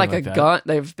also something like a that. gun.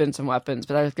 There've been some weapons,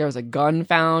 but there was a gun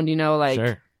found. Like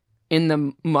Sure. in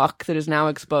the muck that is now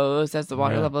exposed as the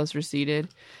water Yeah. level has receded.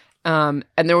 And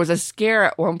there was a scare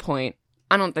at one point.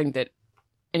 I don't think that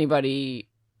anybody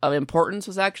of importance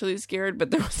was actually scared, but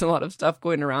there was a lot of stuff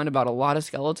going around about a lot of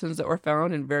skeletons that were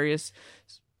found in various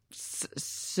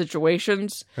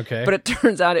situations. Okay, But it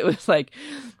turns out it was like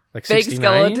like fake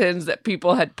 69? skeletons that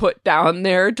people had put down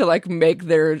there to like make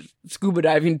their scuba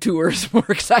diving tours more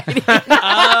exciting.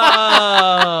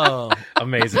 Oh,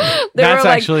 Amazing. They that's were,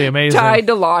 like, actually amazing. tied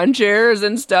to lawn chairs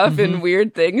and stuff Mm-hmm. and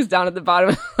weird things down at the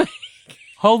bottom.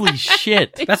 Holy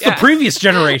shit! That's Yeah. the previous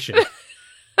generation.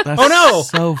 That's Oh, no!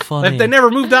 so funny. Like they never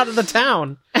moved out of the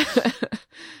town.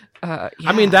 Yeah.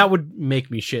 I mean, that would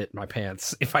make me shit my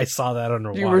pants if I saw that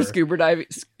underwater. You were scuba diving.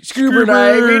 Scuba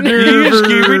diving.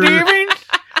 Scuba diving?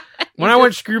 When I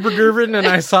went scuba diving and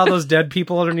I saw those dead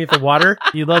people underneath the water,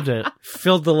 You loved it.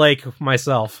 filled the lake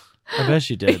myself. I bet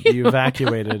you did. You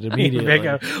evacuated immediately.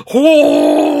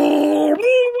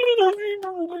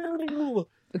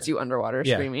 It's you underwater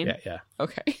Yeah, screaming. yeah.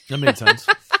 Okay. That made sense.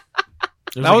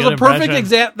 It That was good a perfect impression.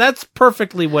 example. That's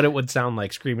perfectly what it would sound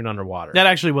like screaming underwater. That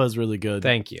actually was really good.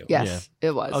 Thank you. Yes,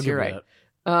 it was. I'll give You're you right.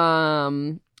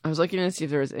 that. I was looking to see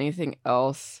if there was anything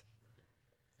else.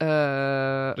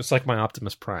 Just like my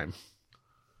Optimus Prime.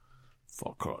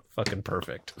 Fuck off. Fucking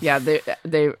perfect. Yeah,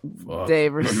 they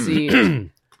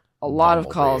received a lot of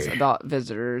calls about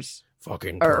visitors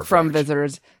Fucking or perfect. from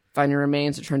visitors finding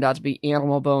remains that turned out to be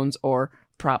animal bones or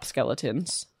prop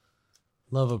skeletons.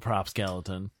 Love a prop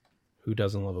skeleton. Who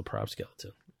doesn't love a prop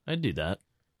skeleton? I'd do that.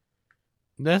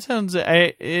 That sounds.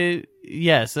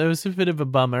 Yes, it was a bit of a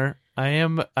bummer. I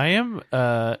am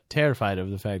terrified of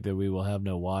the fact that we will have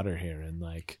no water here in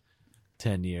like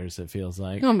 10 years. It feels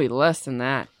like. It's gonna be less than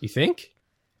that You think?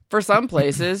 for some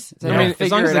places. I mean,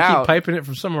 as long as it they out. keep piping it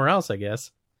from somewhere else, I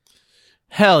guess.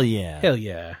 Hell yeah. Hell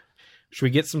yeah. Should we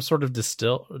get some sort of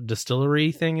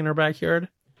distillery thing in our backyard?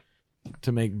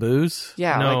 To make booze.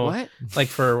 Yeah, No. like what? Like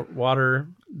for water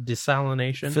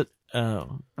desalination?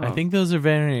 I think those are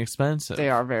very expensive. They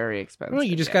are very expensive. Well,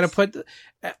 you just yes. got to put.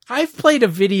 I've played a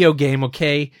video game,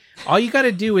 okay? All you got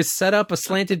to do is set up a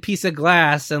slanted piece of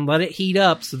glass and let it heat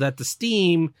up so that the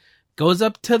steam goes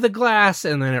up to the glass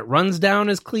and then it runs down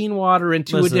as clean water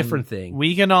into Listen, a different thing.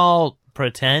 We can all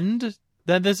pretend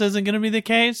that this isn't going to be the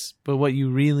case, but what you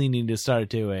really need to start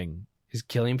doing Is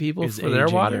killing people is for their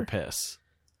aging water? your piss.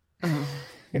 You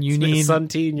You need sun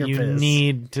teaing your you piss.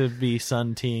 need to be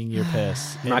sun teaing your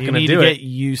piss. I'm not And you gonna need do to it. get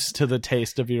used to the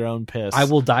taste of your own piss. I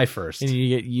will die first. And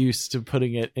you get used to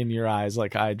putting it in your eyes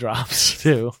like eye drops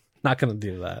too. Not going to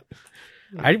do that.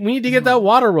 We need to get that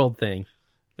Waterworld thing.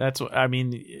 That's what I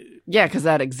mean. Yeah, because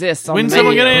that exists. On When's the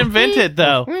someone menu. going to invent it,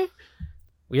 though?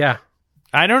 Yeah.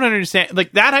 I don't understand.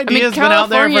 Like, that idea mean, has been out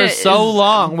there for California so is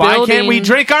long. Why can't we building-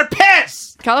 drink our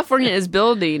piss? California is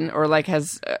building, or like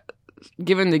has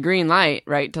given the green light,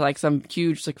 right, to like some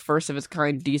huge, like first of its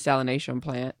kind desalination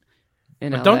plant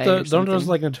in LA. Don't or those something.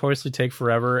 like notoriously take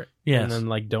forever? Yes. And then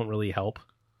like don't really help.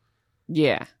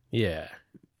 Yeah. Yeah.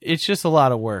 It's just a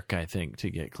lot of work, I think, to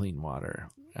get clean water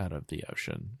out of the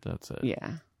ocean. That's it.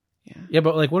 Yeah. Yeah,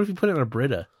 but like, what if you put it in a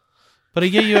Brita? But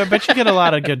again, I bet you get a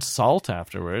lot of good salt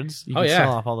afterwards. You Oh, can yeah.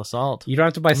 sell off all the salt. You don't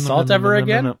have to buy salt ever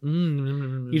again.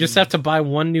 You You just have to buy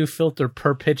one new filter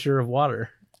per pitcher of water.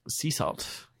 sea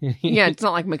salt. Yeah, it's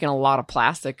not like making a lot of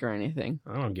plastic or anything.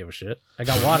 I don't give a shit. I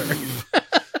got water.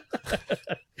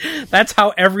 That's how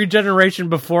every generation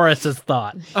before us has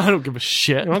thought. I don't give a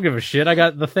shit. I don't give a shit. I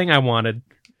got the thing I wanted.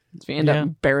 So we end Yeah.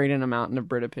 up buried in a mountain of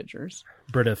Brita pitchers.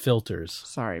 Brita filters.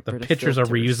 Sorry, The Brita pitchers are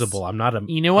filters. reusable. I'm not a.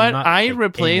 You know what? I'm not, I like,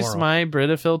 replaced amoral. my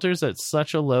Brita filters at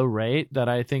such a low rate that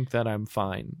I think that I'm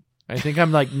fine. I think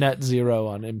I'm like net zero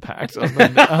on impact.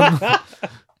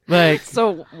 Like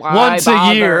So why once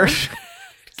bother? a year.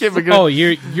 Give a good. Oh,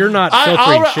 you're not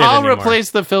filtering shit I'll anymore.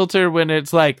 replace the filter when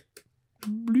it's like.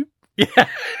 Yeah.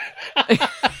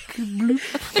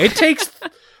 It takes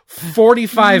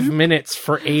 45 minutes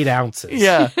for 8 ounces.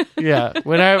 Yeah, yeah.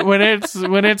 When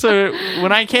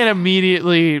I can't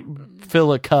immediately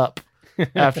fill a cup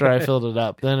after I filled it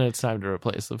up, then it's time to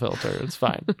replace the filter. It's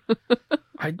fine.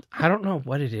 I don't know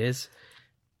what it is.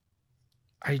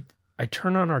 I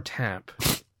turn on our tap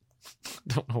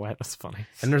Don't know why that's funny.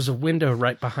 and there's a window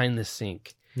right behind the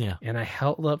sink, Yeah. and I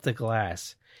held up the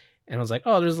glass and I was like,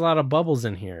 oh, there's a lot of bubbles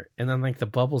in here. And then like the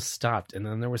bubbles stopped and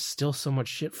then there was still so much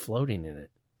shit floating in it.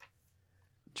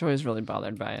 Joy's really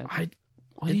bothered by it.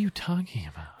 What are you talking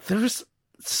about? There's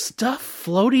stuff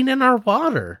floating in our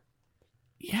water.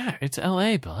 Yeah, it's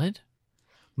LA, bud.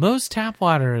 Most tap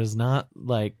water is not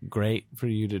like great for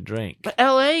you to drink. But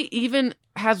LA even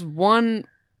has one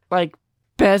like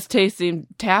best tasting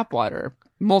tap water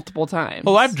multiple times.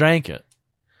 Oh, I've drank it.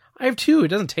 I have 2. It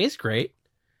doesn't taste great.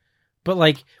 But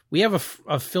like we have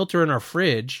a filter in our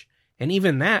fridge, and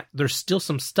even that, there's still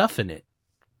some stuff in it.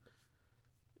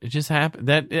 It just happened.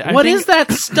 What is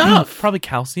that stuff? Probably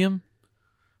calcium.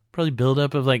 Probably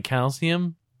buildup of like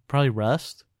calcium. Probably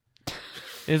rust.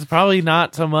 It's probably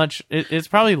not so much. It's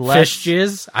probably less. Fish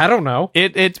jizz? I don't know.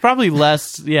 It's probably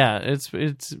less. Yeah, it's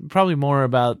probably more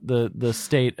about the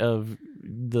state of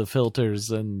the filters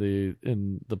and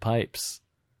the pipes.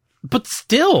 But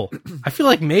still, I feel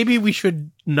like maybe we should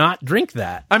not drink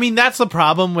that. I mean, that's the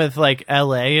problem with like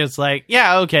LA. It's like,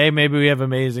 yeah, okay, maybe we have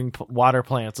amazing water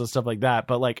plants and stuff like that,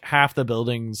 but like half the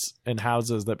buildings and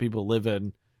houses that people live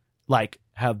in, like,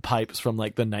 have pipes from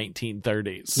like the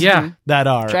 1930s. Yeah. that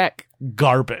are Check.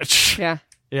 garbage. Yeah.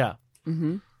 Yeah.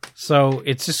 Mm-hmm. So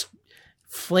it's just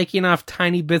flaking off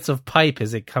tiny bits of pipe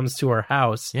as it comes to our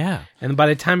house. Yeah. And by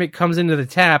the time it comes into the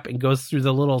tap and goes through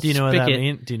the little Do you know what that spigot,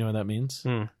 means? Do you know what that means?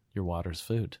 Hmm. Your water's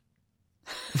food.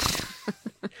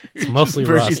 it's mostly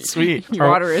Very rust. sweet. Your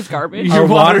water is garbage. Your Our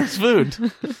water- water's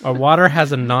food. Our water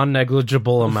has a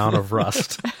non-negligible amount of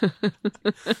rust.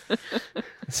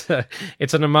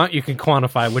 It's an amount you can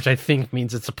quantify, which I think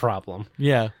means it's a problem.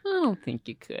 Yeah. I don't think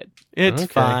you could. It's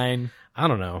Okay. fine. I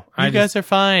don't know. You guys are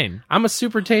fine. I'm a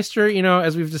super taster,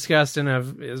 as we've discussed and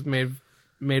has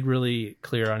made really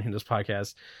clear on this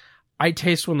podcast. I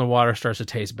taste when the water starts to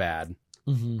taste bad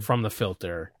from the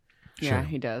filter, Yeah,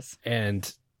 he does.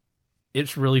 and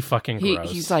it's really fucking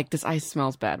gross. He's like, this ice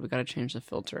smells bad. We got to change the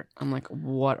filter. I'm like,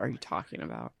 what are you talking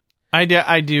about? I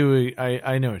do.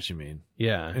 I know what you mean.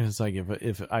 yeah, It's like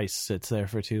if ice sits there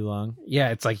for too long, yeah.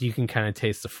 It's like you can kind of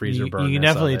taste the freezer burn. you can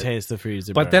definitely taste the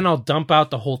freezer burn. But then I'll dump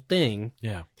out the whole thing,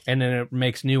 yeah. and then it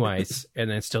makes new ice, and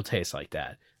then it still tastes like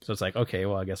that. So it's like, okay,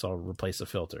 well, I guess I'll replace the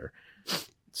filter.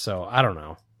 So I don't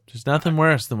know. There's nothing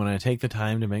worse than when I take the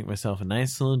time to make myself a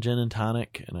nice little gin and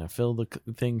tonic, and I fill the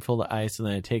thing full of ice, and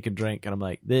then I take a drink, and I'm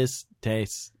like, this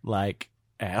tastes like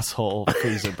asshole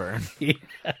freezer burn.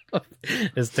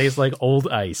 This tastes like old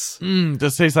ice.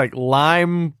 This tastes like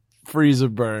lime freezer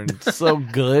burn. It's so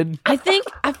good. I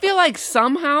feel like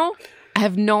somehow, I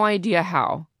have no idea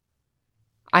how.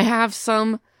 I have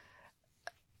some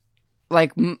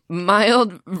like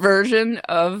mild version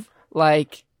of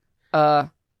like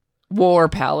war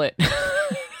palate.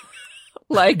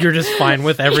 Like You're just fine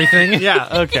with everything. Yeah.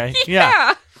 Okay.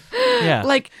 Yeah. Yeah.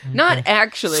 Like not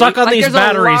actually. Suck on like, these there's a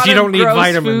batteries, lot you of don't need gross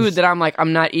vitamins. Food that I'm like,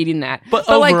 I'm not eating that. But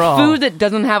like overall- food that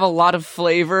doesn't have a lot of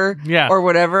flavor Yeah. or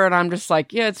whatever, and I'm just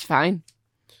like, yeah, it's fine.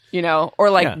 You know, or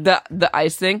like Yeah. the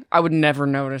ice thing. I would never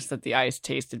notice that the ice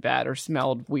tasted bad or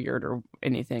smelled weird or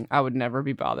anything. I would never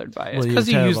be bothered by it. Well, Because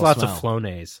you use terrible lots smell. of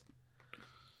Flonase.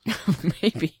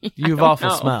 Maybe You I have don't awful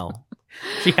know. smell.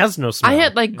 She has no smell. I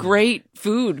had like great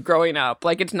food growing up.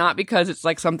 Like it's not because it's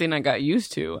like something I got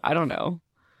used to. I don't know.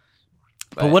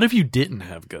 But what if you didn't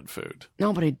have good food?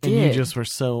 No, but I And did. you just were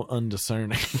so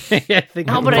undiscerning. I think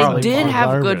No, I'm but I probably did wrong. have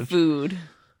good garbage. food.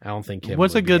 I don't think Kim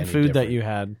What's a would be good any food that different. you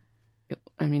had?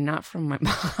 I mean, not from my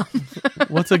mom.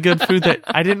 What's a good food that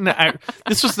I didn't?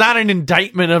 This was not an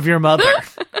indictment of your mother.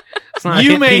 It's not a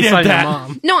You hit made piece it on your that.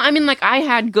 mom. No, I mean like I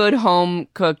had good home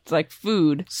cooked like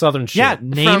food Southern shit. Yeah,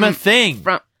 name a thing.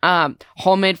 from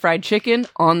homemade fried chicken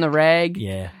on the reg,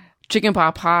 Yeah, chicken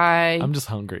pot pie, I'm just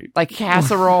hungry. like Tell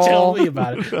casserole, me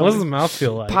about it. What does the mouth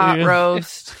feel like? pot Yeah.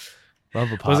 roast.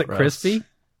 Love a pot Was it roast. crispy?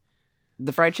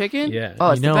 The fried chicken? Yeah.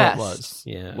 Oh, it's you know the best. it was.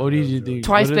 Yeah. What did you do?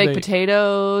 Twice What did baked they-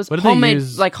 potatoes, what did they homemade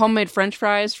use- like homemade French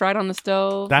fries fried on the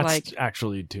stove. That's like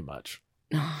actually too much.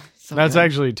 so That's good.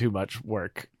 actually too much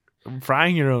work.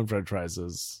 Frying your own French fries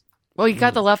is. Well, you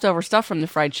got the leftover stuff from the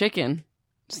fried chicken,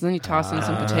 so then you toss in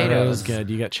some That potatoes. was good.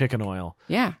 You got chicken oil.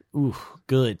 Yeah, Ooh,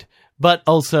 good. But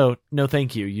also, no,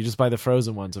 thank you. You just buy the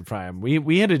frozen ones and fry them.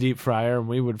 We had a deep fryer and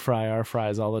we would fry our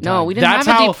fries all the time. no, we didn't That's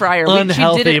have a how deep fryer.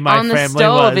 Unhealthy She did it my on the family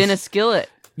stove was. in a skillet.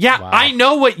 Yeah, Wow. I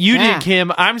know what you Yeah. did,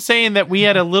 Kim. I'm saying that we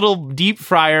had a little deep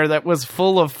fryer that was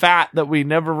full of fat that we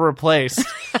never replaced.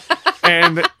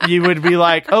 And you would be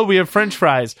like, oh, we have French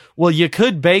fries. Well, you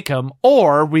could bake them,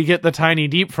 or we get the tiny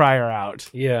deep fryer out.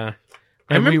 Yeah.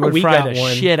 I And we remember would we fry got the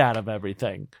one. shit out of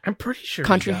everything. I'm pretty sure we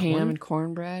Country got ham one. and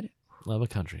cornbread. Love a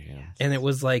country ham. And it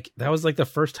was like that was like the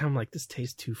first time like this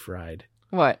tastes too fried.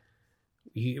 What?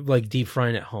 You like deep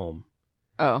frying at home.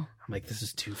 Oh, I'm like, this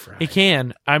is too fried. It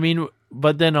can. I mean,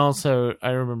 but then also,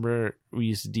 I remember we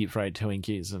used to deep fry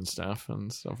Twinkies and stuff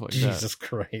like Jesus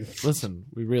Christ. that. Listen,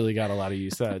 we really got a lot of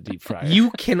use out of deep fryer. You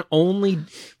can only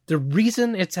the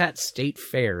reason it's at state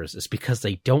fairs is because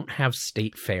they don't have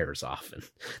state fairs often.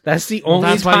 That's the only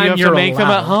that's time why you have you're to make them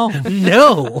at allowed. home.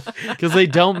 No. Because they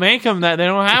don't make them that. They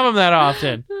don't have them that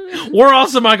often. Where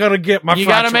else am I going to get my You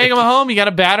fried got to make them Twinkie? at home. You got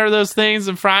to batter those things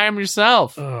and fry them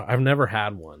yourself. I've never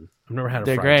had one. I've never had a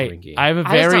They're fried great. Twinkie. I have a I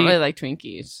just don't very really like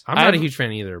Twinkies. I'm not I've- a huge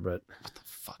fan either, but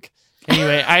fuck.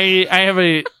 Anyway, I have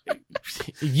a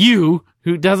you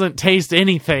who doesn't taste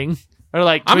anything or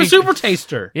like I'm a Twinkie- super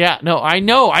taster. Yeah, no, I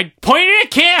know. I pointed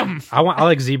at Kim. I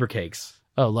like zebra cakes.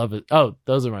 Oh, love it. Oh,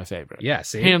 those are my favorite. Yeah,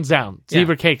 see? Hands down. Yeah.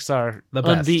 Zebra cakes are The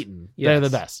best. unbeaten. Yes. They're the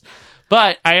best.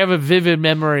 But I have a vivid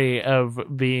memory of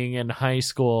being in high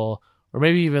school or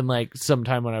maybe even like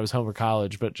sometime when I was home for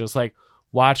college, but just like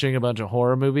watching a bunch of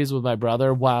horror movies with my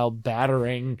brother while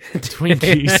battering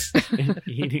Twinkies and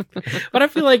eating. But I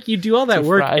feel like you do all that To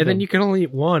work fry and then them. you can only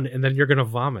eat one and then you're going to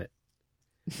vomit.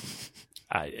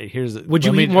 Would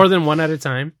you let me- eat more than one at a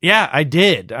time? Yeah, I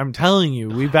did. I'm telling you,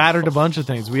 we battered a bunch of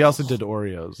things. We also did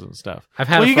Oreos and stuff. I've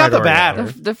had Well, a you got fried the Oreo. batter.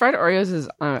 The fried Oreos is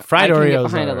Fried I can Oreos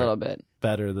get behind are- a little bit.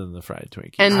 Better than the fried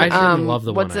Twinkies. And I didn't love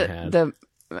the what's one I it? had. The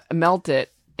Melt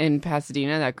It in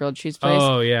Pasadena, that grilled cheese place,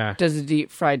 Oh, yeah. does a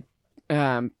deep fried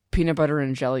peanut butter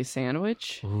and jelly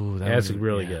sandwich, Ooh, that Yeah, it's would be-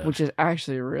 really yeah. good. which is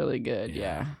actually really good. Yeah.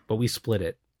 Yeah. But we split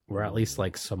it. We're at least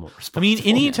like somewhat I responsible. mean,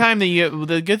 anytime that you,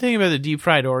 the good thing about the deep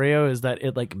fried Oreo is that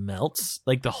it like melts,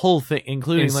 like the whole thing,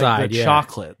 including like Inside, the yeah.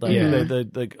 chocolate, like Yeah.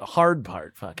 the hard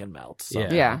part fucking melts. So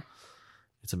Yeah. Yeah.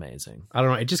 it's amazing. I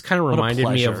don't know. It just kind of What a reminded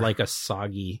me of pleasure. like a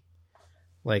soggy,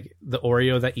 like the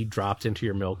Oreo that you dropped into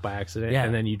your milk by accident, Yeah.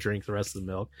 and then you drink the rest of the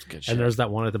milk. It's good shit. And there's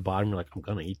that one at the bottom. You're like, I'm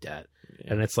gonna eat that,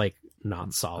 Yeah. and it's like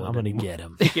not solid. I'm gonna anymore. get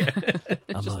him. Yeah,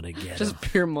 I'm gonna get him. Just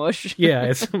pure mush. yeah.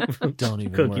 It's Don't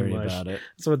even cookie worry mush. about it.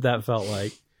 That's what that felt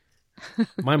like.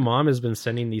 My mom has been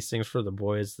sending these things for the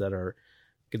boys that are,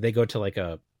 they go to like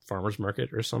a farmer's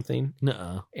market or something,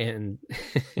 Nuh-uh. and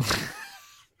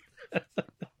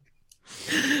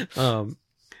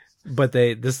but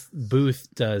this booth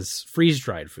does freeze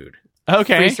dried food,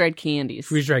 Okay. Freeze dried candies.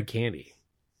 freeze dried candy.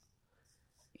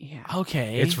 Yeah.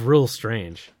 Okay. It's real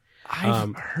strange.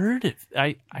 I've heard it.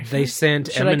 I They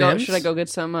sent Should I go? M&Ms. Should I go get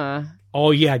some?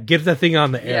 Oh yeah, get the thing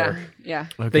on the Yeah. air. Yeah.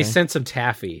 Okay. They sent some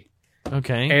taffy,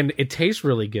 okay. and it tastes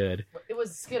really good. It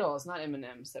was Skittles, not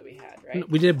M&Ms that we had, right?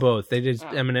 We did both. They did Oh.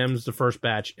 M&Ms the first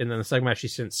batch, and then the second batch she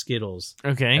sent Skittles,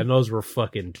 okay. and those were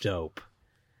fucking dope.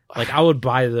 Like I would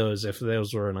buy those if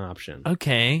those were an option.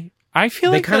 Okay. I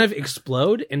feel They like kind that- of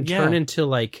explode and Yeah. turn into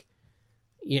like,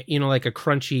 you know, like a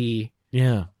crunchy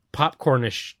yeah.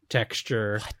 popcornish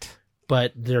texture, What?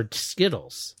 but they're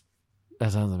Skittles.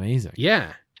 That sounds amazing.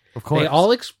 Yeah, Of course. they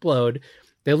all explode.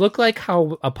 They look like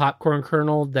how a popcorn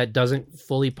kernel that doesn't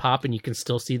fully pop and you can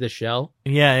still see the shell.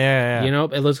 Yeah. You know,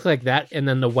 it looks like that, and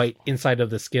then the white inside of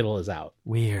the Skittle is out.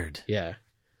 Weird. Yeah.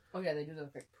 Oh yeah, they do look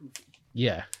like poofy.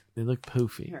 Yeah. They look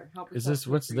poofy. Here, help Is yourself this to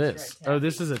a what's freeze-dried this? taffy. Oh,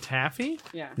 this is a taffy?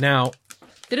 Yeah. Now,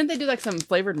 Didn't they do like some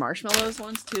flavored marshmallows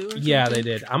once too? Or yeah, they something?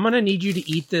 did. I'm going to need you to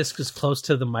eat this as close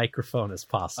to the microphone as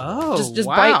possible. Oh, Just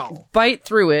wow. bite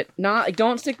through it. Not like,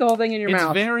 don't stick the whole thing in your It's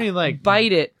mouth. very like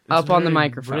Bite it it's up on the very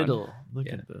microphone. Brittle. Look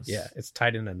Yeah. at this. Yeah, it's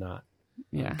tied in a knot.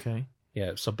 Yeah. Okay.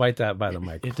 Yeah, so bite that by the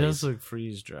mic. It please. does look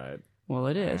freeze dried. Well,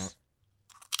 it is.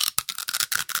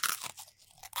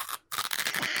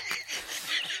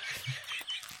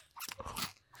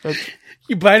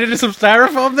 You bite into some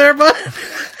styrofoam there, bud?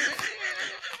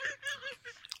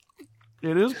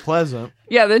 It is pleasant.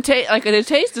 Yeah, the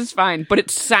taste is fine, but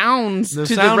it sounds The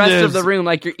to the sound rest of is- the room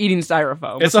like you're eating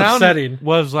styrofoam. It's The sound upsetting.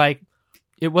 Was like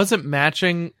it wasn't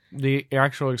matching the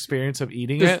actual experience of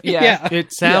eating it. yeah.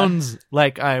 It sounds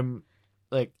like I'm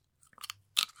like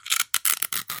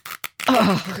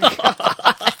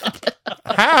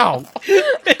how?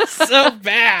 It's so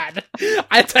bad.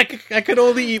 I could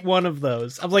only eat one of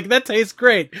those. I'm like, that tastes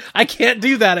great. I can't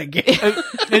do that again.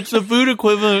 It's the food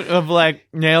equivalent of like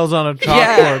nails on a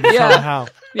Yeah, chalkboard yeah. somehow.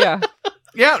 Yeah.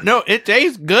 Yeah, no, it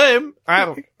tastes good.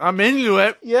 I'm into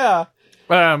it. Yeah.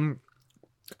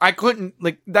 I couldn't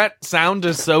like that sound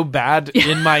is so bad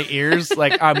in my ears.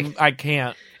 Like I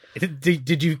can't.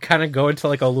 Did you kind of go into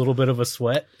like a little bit of a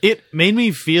sweat? It made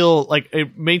me feel like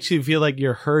it makes you feel like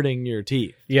you're hurting your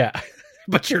teeth, Yeah.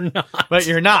 But you're not. but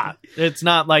you're not. It's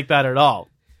not like that at all.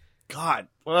 God,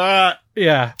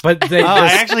 Yeah. But they I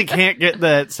just, actually can't get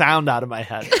the sound out of my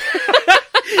head.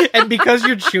 and because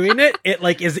you're chewing it, it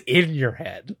like is in your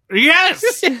head.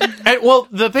 Yes. Well,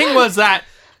 the thing was that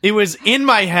it was in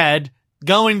my head,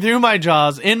 going through my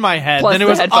jaws, in my head, Plus then it the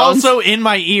was headphones. also in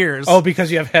my ears. Oh,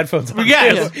 because you have headphones on.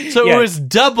 yes. too. So Yeah. it was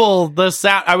double the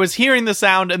sound. I was hearing the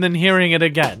sound and then hearing it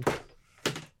again.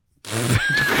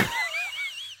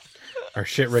 Our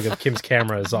shit rig of Kim's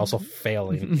camera is also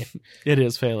failing. It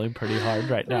is failing pretty hard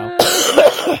right now.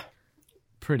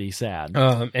 Pretty sad.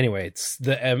 Anyway, it's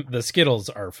the Skittles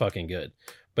are fucking good,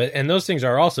 and those things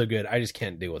are also good. I just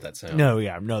can't deal with that sound.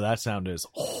 No, that sound is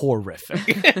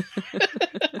horrific.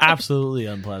 Absolutely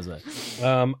unpleasant.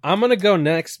 I'm gonna go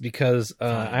next because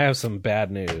I have some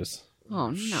bad news.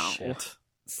 Oh no. Shit.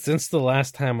 Since the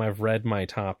last time I've read my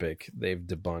topic, they've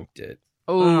debunked it.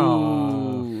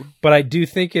 Oh. But I do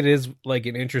think it is like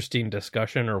an interesting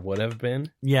discussion, or would have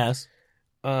been. Yes.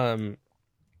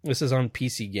 This is on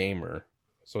PC Gamer,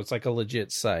 so it's like a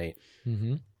legit site.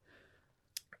 Mm-hmm.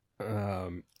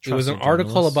 It was an Trusted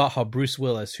article journalist. about how Bruce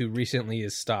Willis, who recently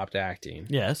has stopped acting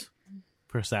Yes.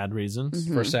 For sad reasons.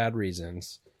 Mhm. for sad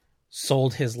reasons,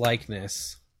 sold his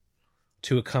likeness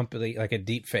to a company, like a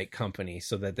deepfake company,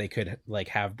 so that they could like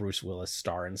have Bruce Willis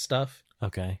star and stuff,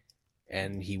 Okay.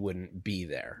 and he wouldn't be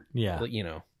there. Yeah. But, you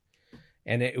know,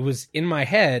 and it was in my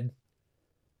head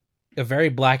a very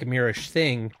Black Mirror-ish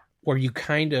thing where you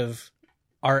kind of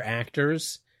our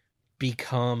actors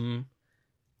become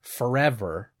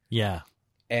forever, Yeah.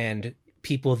 and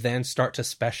people then start to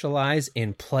specialize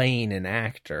in playing an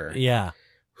actor Yeah.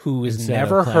 who is Instead of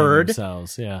never playing heard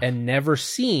themselves. Yeah. and never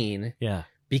seen, Yeah.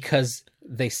 because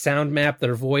they sound map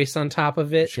their voice on top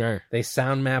of it. Sure. They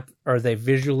sound map, or they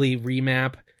visually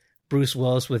remap Bruce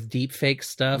Willis with deep fake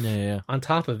stuff Yeah. on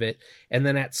top of it. And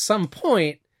then at some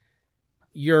point,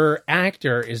 your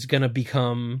actor is going to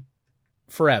become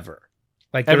forever.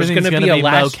 Like there's Everything's going to be gonna a be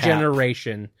last mocap.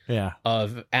 generation Yeah.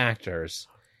 of actors.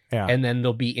 Yeah. And then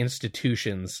there'll be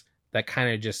institutions that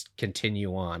kind of just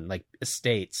continue on, like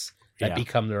estates that Yeah.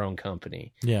 become their own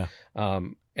company. Yeah.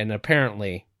 And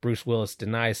apparently, Bruce Willis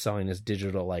denies selling his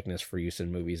digital likeness for use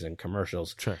in movies and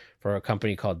commercials Sure. for a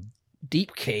company called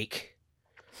Deepcake.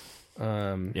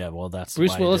 Yeah. Well, that's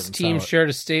Bruce why he Willis' didn't team sell it. shared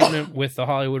a statement with The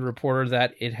Hollywood Reporter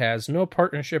that it has no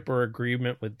partnership or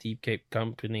agreement with Deepcake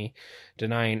Company,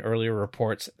 denying earlier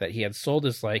reports that he had sold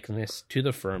his likeness to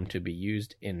the firm to be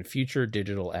used in future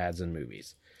digital ads and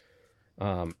movies.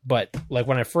 But like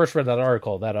when I first read that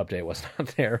article, that update was not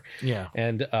there. Yeah.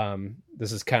 And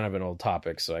this is kind of an old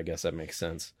topic, so I guess that makes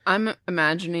sense. I'm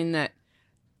imagining that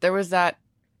there was that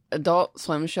Adult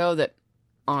Swim show that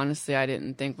honestly I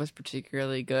didn't think was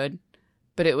particularly good,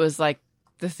 but it was like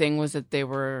the thing was that they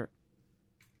were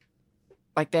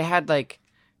like they had like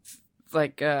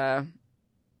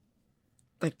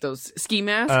those ski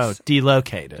masks. Oh,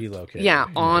 delocated. Delocated. Yeah,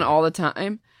 on all the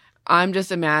time. I'm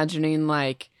just imagining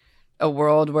like a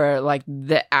world where like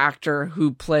the actor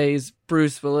who plays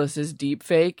Bruce Willis's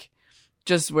deepfake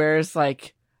just wears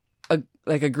like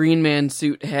a Green Man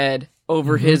suit head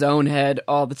over his own head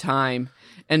all the time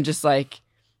and just like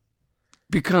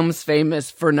becomes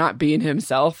famous for not being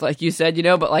himself, like you said, you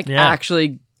know, but like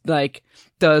actually like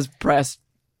does press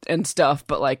and stuff,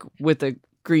 but like with a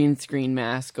green screen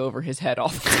mask over his head all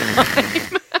the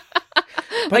time.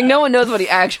 Like no one knows what he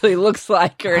actually looks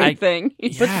like or anything.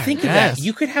 But think of that.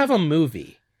 You could have a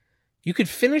movie. You could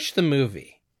finish the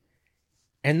movie.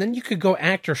 And then you could go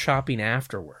actor shopping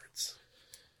afterwards.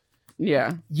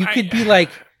 Yeah. You could be like,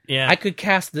 I could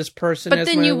cast this person as But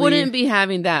then my you lead. wouldn't be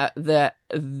having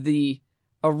the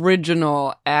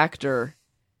original actor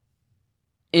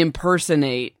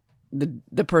impersonate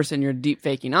the person you're deep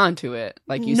faking onto it.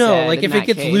 Like you said. No, like if in it that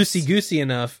gets case. loosey-goosey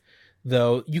enough,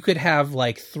 though, you could have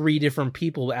like 3 different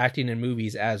people acting in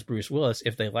movies as Bruce Willis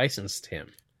if they licensed him.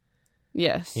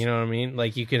 Yes. You know what I mean?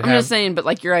 Like you could I'm just saying, but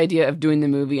like your idea of doing the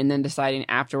movie and then deciding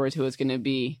afterwards who it's going to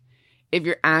be, if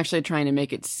you're actually trying to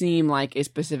make it seem like a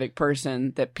specific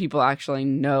person that people actually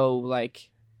know, like...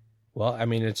 Well, I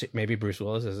mean, it's maybe Bruce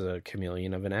Willis is a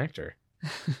chameleon of an actor.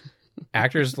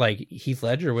 Actors like Heath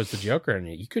Ledger was the Joker, and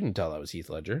you couldn't tell that was Heath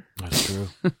Ledger. That's true.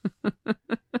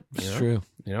 It's true.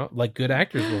 You know, like good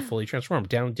actors will fully transform.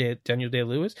 Daniel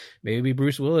Day-Lewis, maybe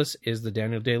Bruce Willis is the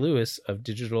Daniel Day-Lewis of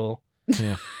digital...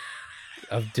 Yeah.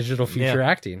 Of digital future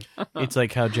acting. It's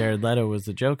like how Jared Leto was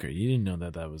the Joker. You didn't know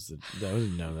that was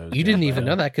You didn't even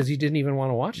know that because you didn't even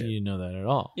want to watch it. You didn't know that at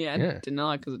all. Yeah, I didn't know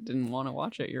that because I didn't want to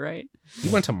watch it. You're right. He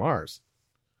went to Mars.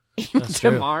 He went to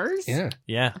true. Mars? Yeah.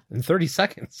 Yeah. In 30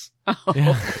 seconds. Oh.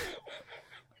 Yeah.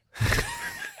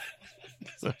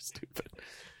 So stupid.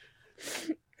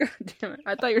 Damn it.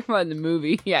 I thought you were talking about the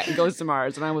movie. Yeah, it goes to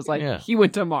Mars. And I was like, Yeah. he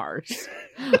went to Mars.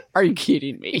 Are you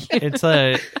kidding me?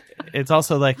 It's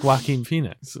also like Joaquin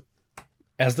Phoenix.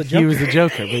 As the Joker. He was the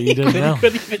Joker, but you didn't know.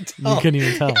 couldn't even tell. You couldn't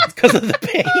even tell. Because of the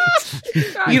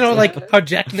paint. You know, like how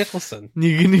Jack Nicholson.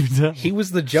 You couldn't even tell. He was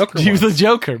the Joker. He was once. the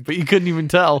Joker, but you couldn't even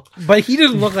tell. But he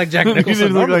didn't look like Jack He Nicholson.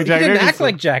 didn't look normally. like Jack He didn't act Nicholson.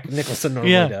 like Jack Nicholson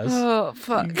normally Yeah. does. Oh,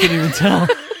 fuck. You couldn't even tell.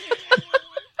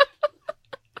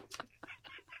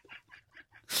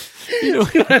 You know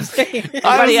what I'm saying?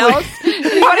 Anybody else?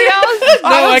 Anybody else?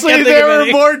 I Honestly, can't think there of were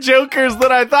any. more Jokers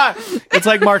than I thought. It's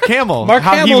like Mark Hamill. Mark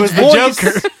how he Hamill's was the voice.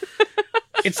 Joker.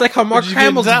 It's like how Mark You couldn't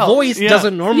Hamill's tell. voice Yeah.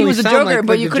 doesn't normally He was a sound Joker, like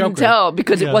but the you couldn't Joker. tell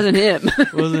because Yeah. it wasn't him.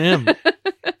 It wasn't him.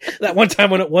 That one time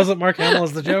when it wasn't Mark Hamill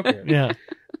as the Joker. Yeah.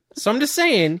 So I'm just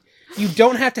saying, you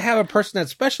don't have to have a person that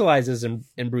specializes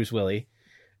in Bruce Willis.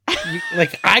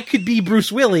 Like, I could be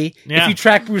Bruce Willis Yeah. if you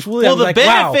track Bruce Willis. Well, I'm the like,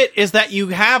 wow. benefit is that you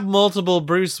have multiple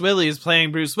Bruce Willis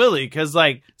playing Bruce Willis, because,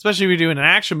 like, especially if you're doing an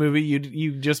action movie,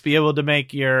 you just be able to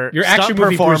make your Your stunt action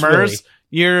movie Bruce performers,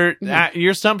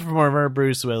 your stunt performer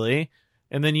Bruce Willis,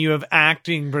 and then you have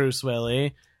acting Bruce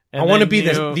Willis. I want to be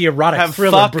the erotic have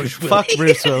thriller fuck, Bruce Willis. fuck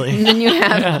Bruce Willis. And then you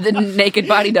have the naked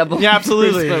body double. Yeah,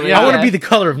 absolutely. Bruce Willis. Yeah. I want to be the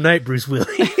color of night Bruce Willis.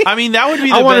 I mean, that would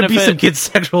be the I want to be benefit some kid's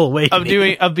sexual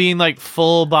awakening. of being like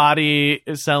full body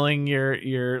selling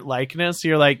your likeness.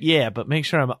 You're like, yeah, but make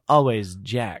sure I'm always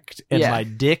jacked and Yeah. my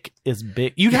dick is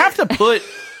big. You'd have to put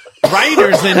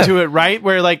writers into it, right?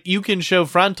 Where like you can show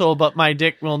frontal, but my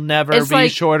dick will never It's be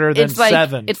like- shorter than It's like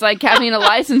 7. it's like having a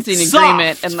licensing Soft.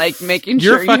 agreement and like making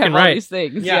You're sure you have fucking all right. these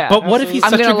things. Yeah, Yeah, But what if he's I'm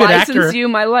such a gonna good license actor? you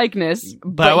my likeness,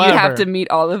 but you However- have to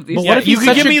meet all of these. But Yeah, what if you he's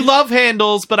can such give a- me love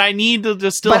handles, but I need to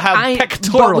just still But have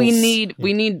pectorals. But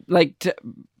we need like to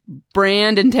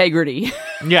brand integrity.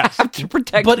 yes. I have to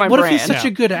protect But my what brand if he's such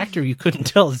a good actor you couldn't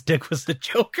tell his dick was the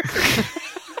Joker?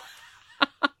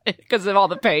 because of all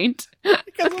the paint.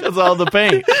 Because all the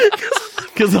paint.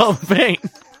 Because all the paint.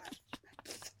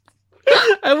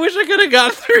 I wish I could have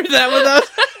got through that without...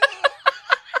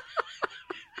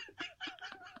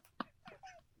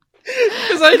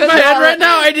 Because in my head right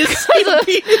now, I just see the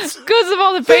penis. Because of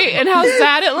all the paint and how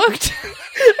sad it looked.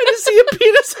 I just see a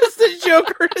penis as the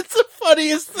Joker. It's the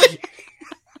funniest thing.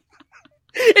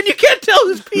 And you can't tell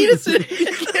whose penis it is.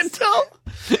 You can't tell.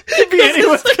 It'd be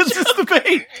anyone because it's the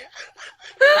paint.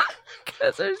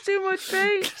 Because there's too much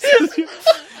paint.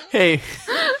 Hey,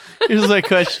 here's my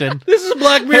question. This is a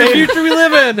Black Mirror future we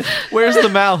live in. Where's the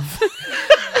mouth?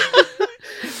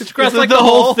 It's across Is it like the the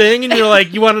whole hole? thing, and you're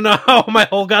like, you want to know how my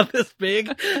hole got this big?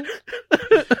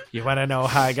 You want to know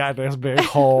how I got this big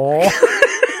hole?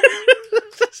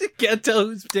 You can't tell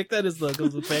whose dick that is, though,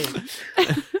 because of the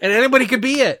paint. And anybody could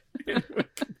be it.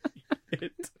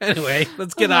 Anyway,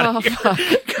 let's get out of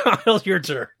here. Kyle, your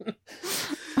turn.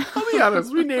 I'll be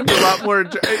honest, we named a lot more.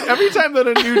 Every time that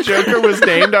a new Joker was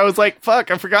named, I was like,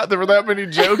 fuck, I forgot there were that many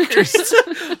Jokers.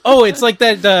 Oh, it's like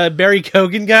that Barry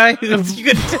Keoghan guy. You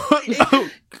could Oh,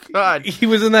 God. he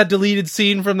was in that deleted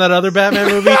scene from that other Batman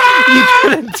movie. You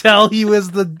couldn't tell he was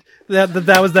that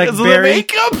was that Is it the Barry.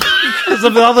 makeup? You Because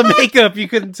of all the makeup, you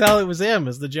couldn't tell it was him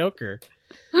as the Joker.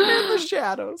 The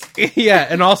shadows. Yeah,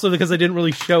 and also because they didn't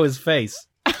really show his face.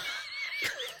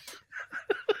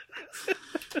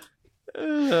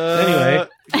 Anyway.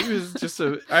 He was just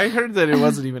I heard that it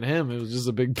wasn't even him. It was just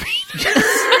a big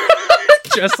penis.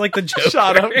 Just like the Joker.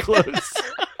 Shot up close.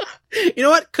 You know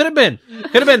what? Could have been.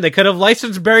 They could have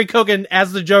licensed Barry Keoghan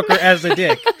as the Joker as the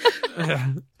dick.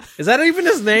 Is that even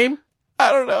his name?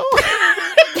 I don't know.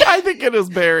 I think it is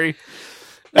Barry.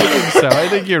 I think so. I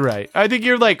think you're right. I think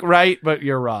you're like right, but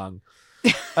you're wrong.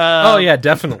 Oh yeah,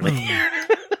 definitely.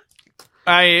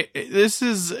 This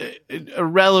is a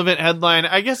relevant headline.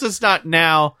 I guess it's not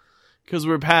now because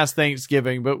we're past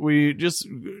Thanksgiving, but we just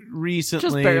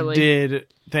recently did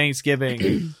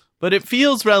Thanksgiving. But it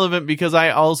feels relevant because I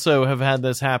also have had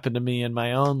this happen to me in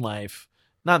my own life.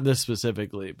 Not this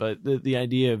specifically, but the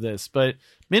idea of this. But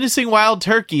menacing wild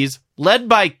turkeys led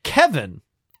by Kevin.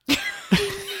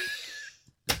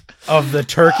 Of the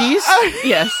turkeys?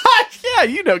 Yes. Yeah,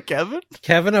 you know Kevin.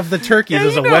 Kevin of the Turkeys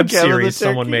is a web series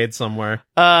someone made somewhere.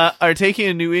 Are taking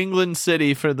a New England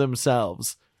city for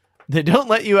themselves. They don't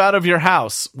let you out of your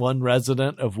house, one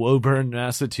resident of Woburn,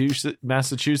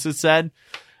 Massachusetts said.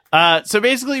 So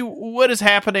basically what is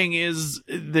happening is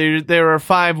there are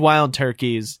 5 wild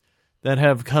turkeys that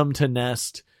have come to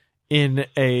nest in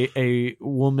a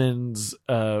woman's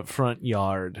front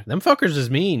yard. Them fuckers is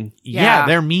mean. Yeah,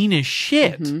 they're mean as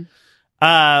shit. Mm-hmm.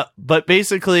 But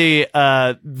basically,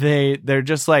 they're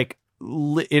just like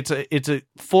it's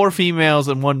 4 females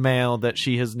and 1 male that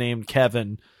she has named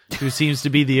Kevin, who seems to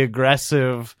be the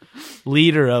aggressive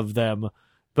leader of them.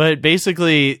 But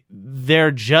basically,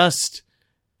 they're just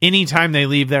anytime they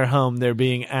leave their home, they're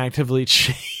being actively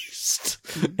chased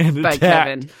and By attacked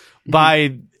Kevin.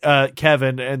 by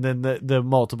Kevin, and then the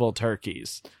multiple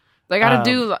turkeys. They got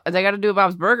to do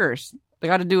Bob's Burgers. They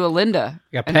got to do a Linda.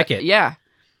 You got to peck it. Yeah.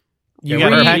 You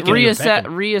got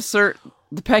reassert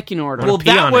the pecking order. Well,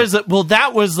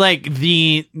 that was like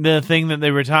the thing that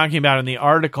they were talking about in the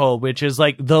article, which is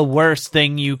like the worst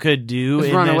thing you could do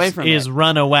Is run away from it.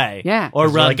 run away. Yeah. Or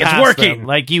run like, past it's working. them.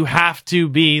 Like you have to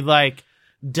be like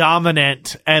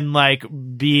dominant and like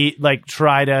be like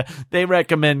try to. They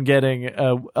recommend getting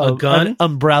a gun, an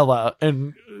umbrella,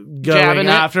 and going Jabbing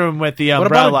after him with the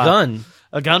umbrella. What about a gun?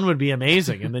 A gun would be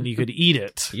amazing, and then you could eat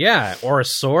it. Yeah, or a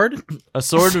sword. A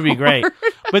sword would be great.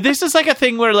 But this is like a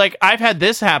thing where, like, I've had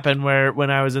this happen where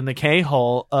when I was in the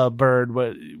K-hole, a bird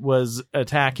was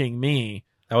attacking me.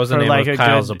 That was the Or name like of a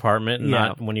Kyle's good- apartment, yeah.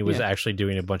 not when he was actually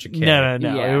doing a bunch of K. No.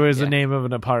 Yeah, It was the yeah. name of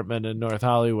an apartment in North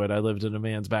Hollywood. I lived in a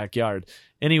man's backyard.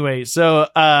 Anyway, so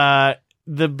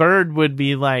the bird would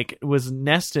be like, was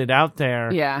nested out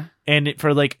there. Yeah. And it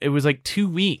was like 2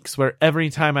 weeks where every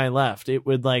time I left, it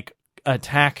would like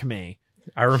attack me.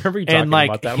 I remember you talking And like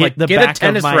about that. I'm hit like, the get back a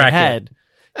tennis of my racket. head.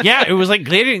 Yeah, it was like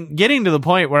getting to the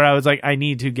point where I was like, I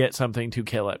need to get something to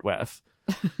kill it with.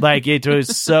 Like it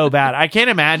was so bad. I can't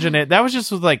imagine it. That was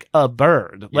just with like a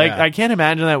bird. Like Yeah. I can't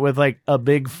imagine that with like a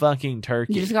big fucking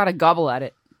turkey. You just got to gobble at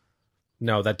it.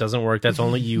 No, that doesn't work. That's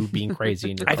only you being crazy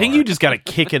in your I think car. you just got to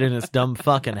kick it in its dumb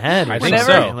fucking head. I or think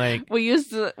something. so. Like, We used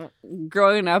to,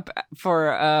 growing up for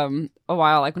a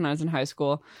while, like when I was in high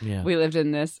school, yeah. we lived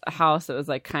in this house that was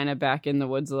like kind of back in the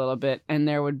woods a little bit, and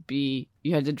there would be,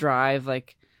 you had to drive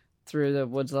like through the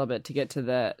woods a little bit to get to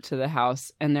the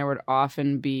house, and there would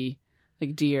often be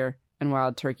like deer and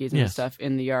wild turkeys and Yes. stuff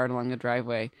in the yard along the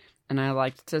driveway, and I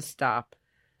liked to stop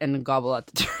and gobble at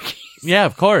the turkeys. Yeah,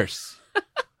 of course.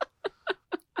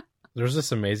 There was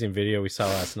this amazing video we saw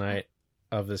last night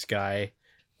of this guy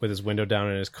with his window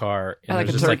down in his car, and At like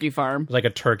a there's just turkey farm. like a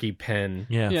turkey pen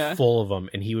Yeah. Yeah. full of them,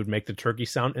 and he would make the turkey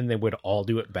sound, and they would all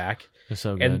do it back. It's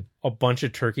so good. And a bunch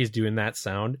of turkeys doing that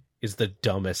sound is the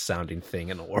dumbest sounding thing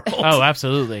in the world. Oh,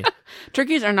 absolutely.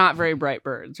 Turkeys are not very bright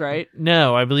birds, right?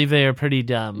 No, I believe they are pretty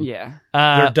dumb. Yeah.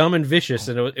 They're dumb and vicious,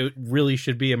 and it really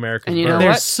should be American. And you know They're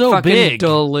what? so Fucking big.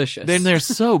 delicious. Then they're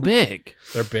so big.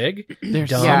 They're big, They're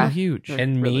dumb, so Yeah. huge.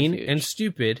 and really mean huge. and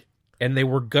stupid, and they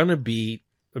were gonna be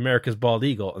America's bald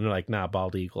eagle, and they're like, nah,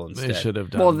 bald eagle instead. They should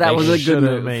have done. Well, that they was a good should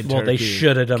have move. made Well, they turkey,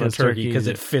 should have done a 'cause turkey because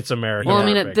it fits America. Well, I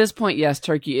mean, at perfect. this point, yes,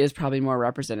 turkey is probably more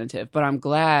representative, but I'm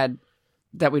glad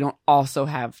that we don't also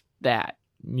have that.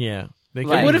 Yeah. They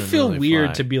Like- it can't would even have feel really weird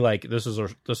fly. to be like, this is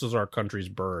our country's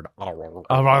bird.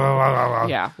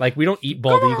 Yeah. Like, we don't eat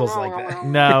bald eagles like that.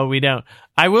 No, we don't.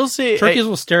 I will say Turkeys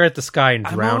will stare at the sky and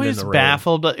I'm drown in always the rain.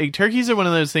 baffled, but turkeys are one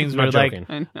of those things I'm where not like joking.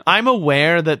 I know. I'm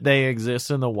aware that they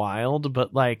exist in the wild,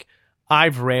 but like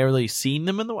I've rarely seen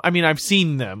them in the. I mean, I've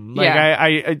seen them. Like Yeah.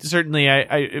 I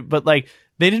certainly but like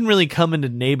they didn't really come into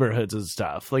neighborhoods and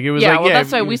stuff. Like it was Yeah, like well,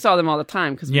 that's why we saw them all the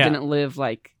time because we Yeah. didn't live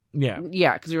like Yeah.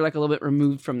 Yeah, because you're like a little bit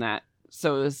removed from that.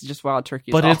 So it's just wild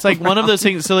turkeys. But all it's like one of around. those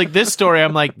things. So like this story,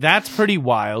 I'm like, that's pretty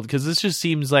wild because this just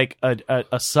seems like a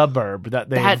suburb that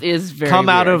they That is very come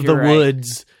out weird, of the you're right.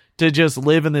 woods to just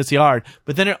live in this yard.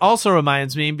 But then it also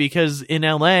reminds me because in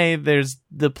LA, there's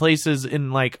the places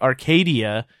in like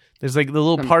Arcadia. There's like the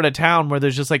little part of town where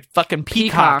there's just like fucking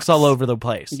peacocks all over the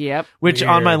place. Yep. Which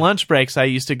on my Weird. lunch breaks, I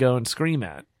used to go and scream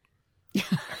at.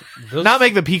 Those- Not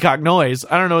make the peacock noise.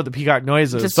 I don't know what the peacock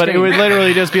noise is, Just but it scream. would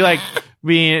literally just be like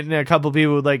me and a couple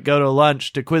people would like go to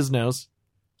lunch to Quiznos.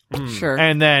 Sure.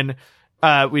 And then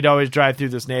we'd always drive through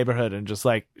this neighborhood and just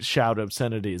like shout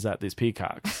obscenities at these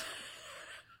peacocks.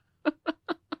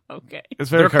 Okay. It's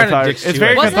very They're kinda cathartic. dicks It's too,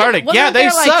 very I think. cathartic. Wasn't Yeah, they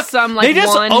there, like, suck. some, like, they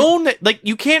just one- own it. Like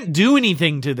you can't do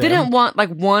anything to them. Didn't want like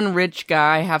one rich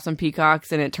guy have some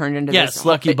peacocks and it turned into Yes, this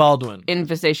Lucky Baldwin.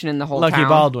 infestation in the whole Lucky town.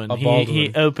 Baldwin. A He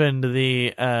Baldwin. opened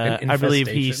the. I believe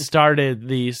he infestation. started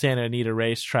the Santa Anita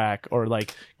racetrack, or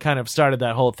like kind of started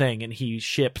that whole thing, and he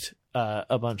shipped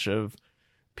a bunch of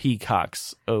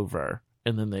peacocks over,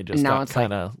 and then they just Now got it's like-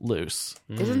 kind of loose.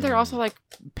 Isn't there also like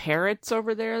parrots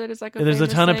over there that is like a There's a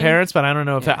famous ton of thing? parrots, but I don't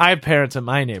know if Yeah. I have parrots in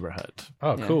my neighborhood.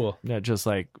 Oh, Yeah. cool. That just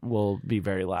like will be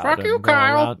very loud. Fuck and you, go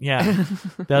Kyle. around. Yeah,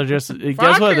 they'll just guess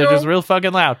Fuck what? They're you. just real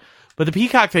fucking loud. But the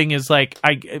peacock thing is like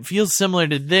it feels similar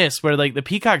to this, where like the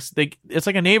peacocks, it's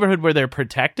like a neighborhood where they're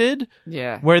protected,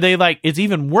 Yeah. where they like it's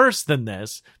even worse than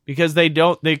this because they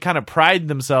kind of pride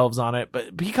themselves on it.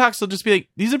 But peacocks will just be like,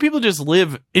 these are people who just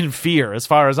live in fear, as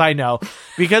far as I know,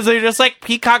 because they're just like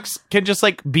peacocks can just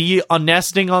like be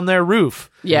nesting on their roof,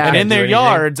 Yeah. and in Can't do their anything.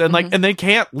 yards, and like and they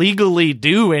can't legally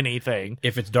do anything.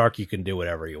 If it's dark, you can do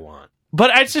whatever you want.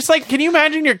 But it's just like, can you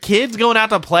imagine your kids going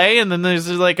out to play and then there's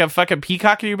like a fucking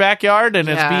peacock in your backyard and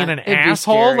it's Yeah, being an it'd be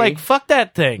asshole? scary. Like, fuck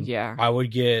that thing. Yeah. I would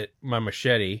get my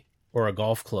machete or a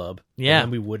golf club. Yeah. And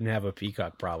then we wouldn't have a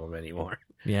peacock problem anymore.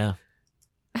 Yeah.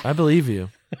 I believe you.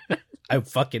 I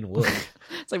fucking would.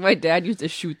 It's like my dad used to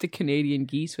shoot the Canadian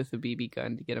geese with a BB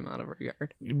gun to get them out of our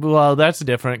yard. Well, that's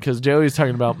different because Joey's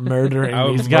talking about murdering I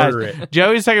would these guys. murder it.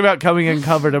 Joey's talking about coming in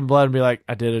covered in blood and be like,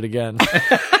 I did it again.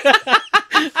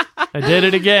 I did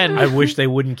it again. I wish they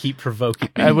wouldn't keep provoking.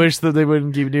 I wish that they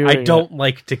wouldn't keep doing I it. don't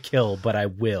like to kill, but I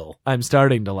will. I'm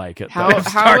starting to like it. How though.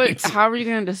 how are you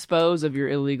going to dispose of your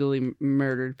illegally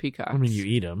murdered peacocks? I mean, you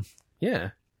eat them, Yeah.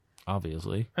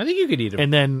 obviously. I think you could eat a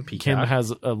And then peacock. Kim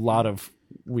has a lot of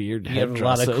weird You have a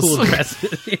headdresses. lot of cool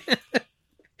dresses.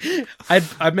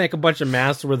 I'd make a bunch of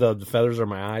masks where the feathers are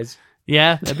my eyes.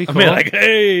 Yeah, that'd be I'd cool. be like,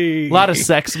 hey. A lot of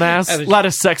sex masks, a lot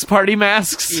of sex party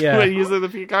masks. Yeah. When using the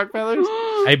peacock feathers.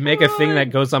 I'd make a thing that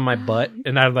goes on my butt,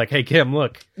 and I'm like, hey, Kim,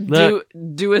 look.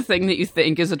 do a thing that you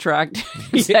think is attractive,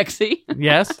 sexy.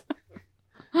 Yes.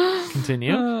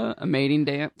 Continue. A mating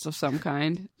dance of some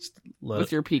kind Look,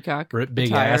 with your peacock. big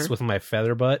attire. ass with my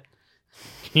feather butt.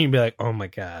 You'd be like, oh my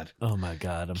God. Oh my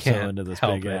god, I'm so Can't into this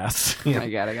help big it. ass. Oh my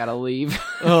god, I gotta leave.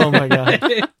 Oh my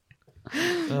god.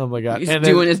 Oh my god. He's And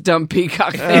doing then, his dumb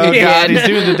peacock thing oh god, again. he's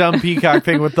doing the dumb peacock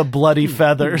thing with the bloody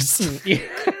feathers.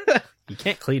 You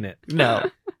can't clean it. No,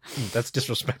 That's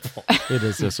disrespectful. it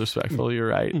is disrespectful. You're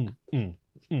right.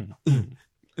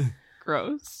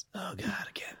 Gross. Oh God,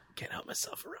 I can't help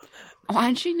myself around that. Why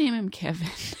didn't she name him Kevin?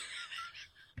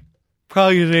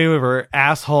 Probably the name of her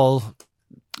asshole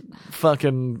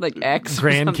fucking Like ex or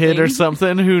grandkid or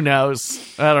something. Who knows?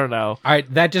 I don't know. All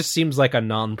right, that just seems like a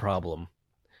non-problem.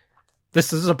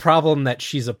 This is a problem that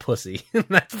she's a pussy.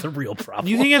 That's the real problem.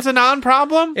 You think it's a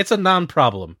non-problem? it's a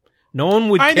non-problem? No one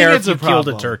would I think care it's if a you killed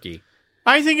a problem. turkey.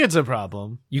 I think it's a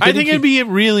problem. You I couldn't think it'd be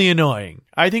really annoying.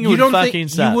 I think it would fucking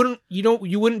suck.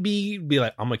 You wouldn't be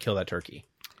like, I'm gonna kill that turkey.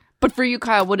 But for you,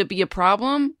 Kyle, would it be a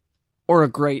problem or a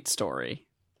great story?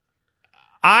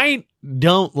 I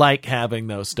don't like having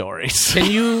those stories. Can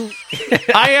you?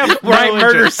 I have Where I no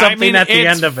murder interest. something at the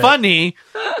it's end of it. funny,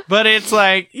 but it's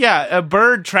like, yeah, a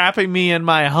bird trapping me in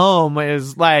my home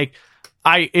is like,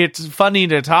 it's funny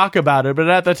to talk about it, but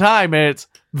at the time it's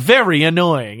very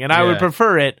annoying, and I would Yeah.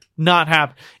 prefer it not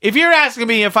happen. If you're asking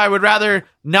me if I would rather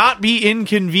not be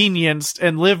inconvenienced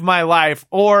and live my life,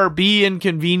 or be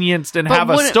inconvenienced and But have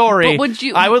a wouldn't- story, but would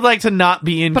you- I would like to not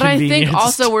be But I inconvenienced. think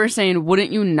also we're saying,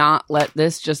 wouldn't you not let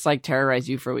this just like terrorize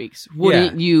you for weeks?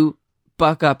 Wouldn't you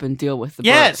buck up and deal with the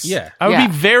yes, birds? Yeah. I would Yeah.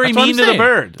 be very That's what mean I'm to the saying.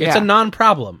 bird. It's Yeah. a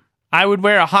non-problem. I would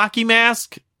wear a hockey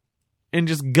mask and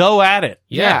just go at it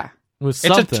Yeah. with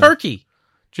It's something. a turkey.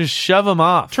 Just shove them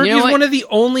off. Turkey You know is what? one of the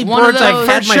only One of birds I've those-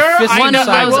 had For my sure, fist I One know- of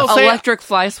I inside will those say- electric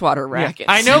fly swatter Yeah. rackets.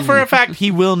 I know for a fact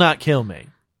he will not kill me.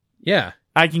 Yeah.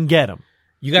 I can get him.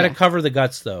 You got to Yeah. cover the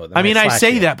guts, though. That I mean, might I slash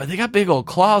say you. that, but they got big old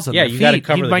claws on Yeah, their you feet. gotta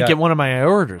cover He the might gut. get one of my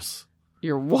aortas.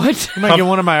 Your what? He might get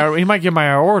one of my. He might get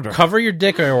my order. Cover your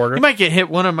dick in order. He might get hit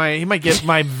one of my. He might get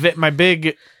my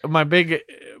big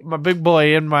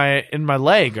boy in my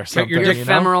leg or something. Your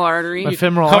femoral artery. My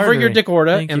femoral Cover artery. your dick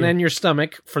order Thank and you. then your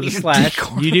stomach for the slash.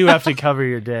 You do have to cover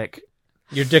your dick.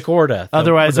 Your dick order.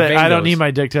 Otherwise, where the vein I don't goes. need my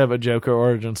dick to have a Joker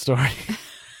origin story.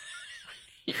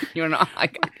 You know, I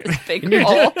got this big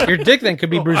hole. Your dick then could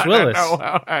be Bruce Willis.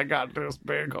 I got this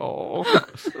big hole.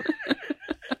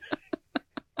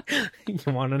 You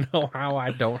want to know how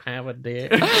I don't have a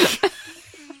dick?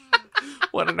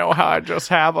 Want to know how I just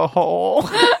have a hole?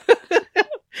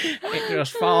 It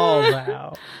just falls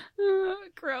out.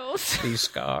 Gross. These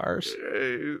scars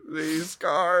These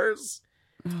scars.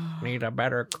 need a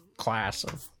better class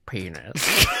of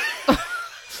penis.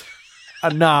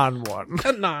 A non one.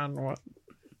 A non one.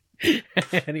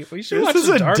 Anyway, we should This watch is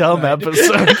The a Dark dumb Knight.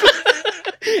 episode.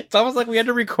 It's almost like we had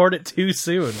to record it too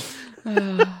soon.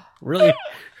 Really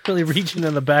reaching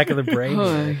in the back of the brain.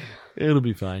 here. It'll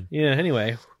be fine. Yeah,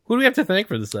 anyway. Who do we have to thank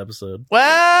for this episode?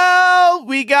 Well,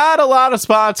 we got a lot of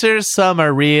sponsors. Some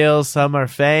are real, some are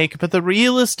fake. But the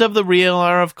realest of the real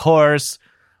are, of course,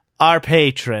 our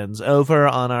patrons over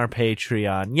on our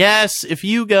Patreon. Yes, if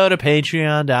you go to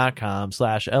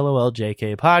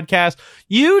patreon.com/LOLJK podcast,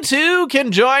 you too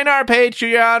can join our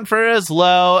Patreon for as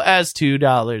low as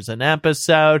 $2 an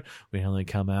episode. We only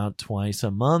come out twice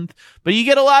a month, but you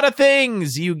get a lot of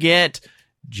things. You get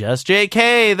Just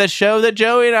JK, the show that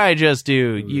Joey and I just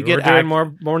do. You We're get doing more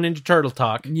Ninja Turtle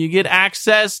talk. you get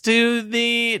access to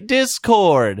the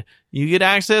Discord. You get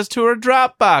access to our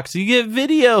Dropbox. You get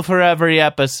video for every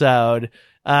episode.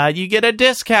 You get a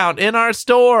discount in our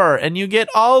store. And you get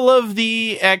all of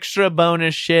the extra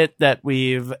bonus shit that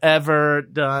we've ever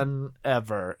done,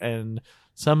 ever. And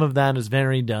some of that is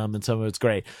very dumb and some of it's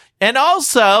great. And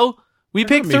also, we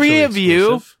They're picked not 3 mutually of you.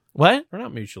 exclusive. What? We're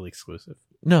not mutually exclusive.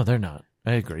 No, they're not.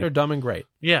 I agree. They're dumb and great.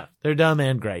 Yeah, they're dumb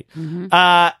and great.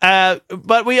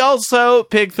 But we also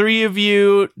pick 3 of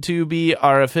you to be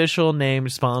our official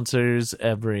named sponsors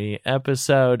every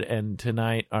episode. And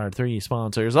tonight, our 3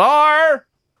 sponsors are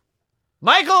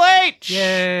Michael H.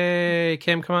 Yay!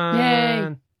 Kim, come on.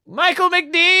 Yay. Michael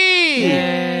McD.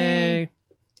 Yay!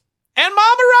 And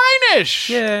Mama Reinish.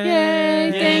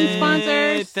 Yay! Thanks,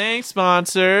 sponsors. Thanks,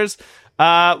 sponsors.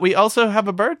 We also have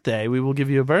a birthday. We will give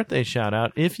you a birthday shout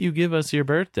out if you give us your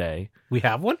birthday. We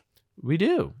have one? We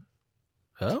do.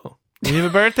 Oh. We have a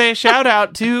birthday shout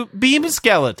out to Beam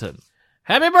Skeleton.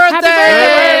 Happy birthday!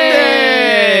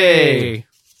 Happy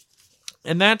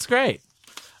And that's great.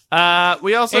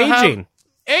 We also have Aging.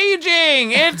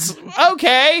 aging. It's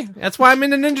okay. That's why I'm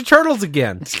into Ninja Turtles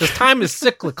again. Because time is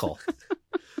cyclical.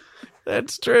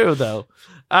 That's true, though.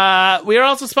 We are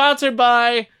also sponsored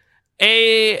by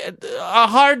a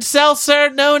hard seltzer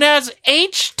known as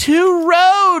H2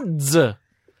 Roads.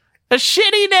 A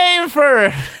shitty name for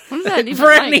What does that even For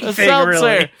like? any- a Thing, seltzer.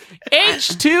 really.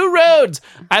 H2 Roads.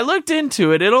 I looked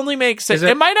into it. It only makes sense. Is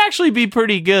it- It might actually be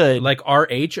pretty good. Like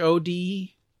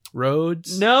RHOD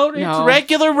roads? No, it's No.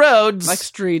 regular roads. Like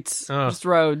streets, Oh. just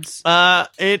roads.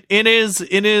 It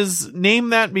is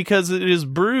named that because it is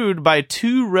brewed by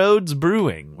Two Roads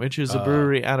Brewing, which is a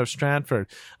brewery out of Stratford.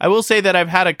 I will say that I've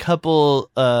had a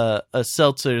couple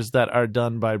seltzers that are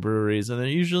done by breweries, and they're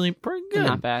usually pretty good.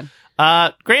 Not bad.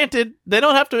 Granted, they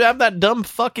don't have to have that dumb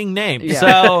fucking name. Yeah.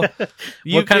 So,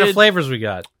 What kind of flavors we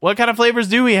got? What kind of flavors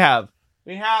do we have?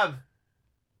 We have.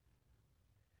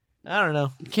 I don't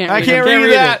know. Can't I read can't them.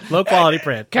 read that. Low quality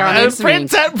print. Carol needs some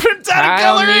Prints ink. out a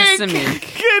Kyle color needs ink. some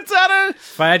ink. It's out of.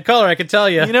 If I had color, I could tell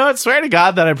you. You know what? Swear to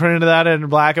God that I printed that in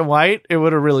black and white, it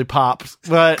would have really popped.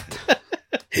 But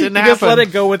didn't You just happen. let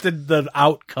it go with the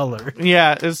out color.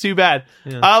 Yeah, it's too bad.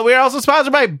 Yeah. We are also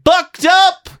sponsored by Bucked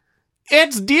Up.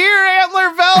 It's deer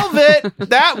antler velvet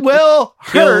that will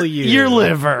Kill hurt you. your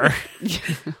liver.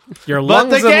 Your But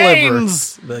lungs the and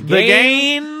gains, liver. the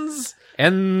gains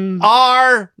And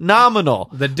are nominal.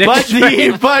 The dick but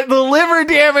train. but the liver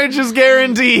damage is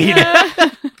guaranteed.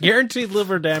 guaranteed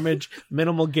liver damage,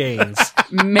 minimal gains.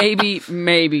 Maybe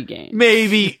game.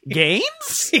 Maybe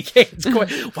gains? Gains.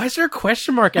 Why is there a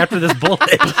question mark after this bullet?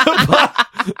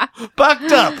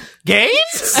 Bucked up.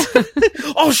 Gains?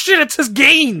 Oh shit, it says It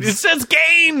gains. says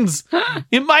gains.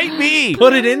 It might be.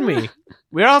 Put it in me.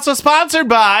 We're also sponsored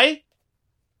by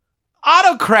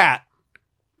Autocrat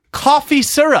Coffee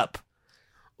Syrup.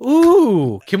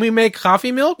 Ooh, can we make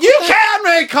coffee milk? You can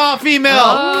make coffee milk.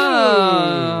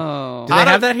 Oh. Do they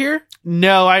have that here?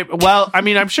 No,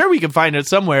 I'm sure we can find it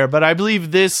somewhere, but I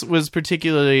believe this was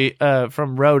particularly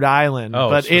from Rhode Island. Oh,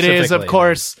 but it is, of specifically.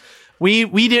 course,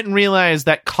 we didn't realize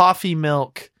that coffee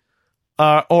milk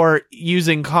or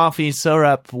using coffee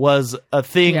syrup was a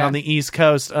thing Yeah. on the East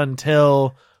Coast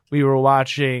until we were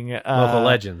watching Local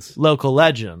Legends. Local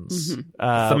Legends. Mm-hmm.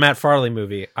 It's the Matt Farley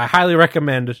movie. I highly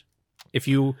recommend, if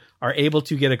you are able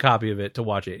to get a copy of it, to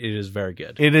watch it. It is very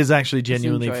good. It is actually It's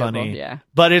genuinely enjoyable, funny. Yeah.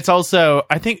 But it's also,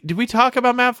 I think, did we talk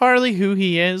about Matt Farley, who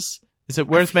he is? Is it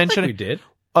worth I feel like mentioning? we did.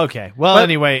 Okay. Well, But-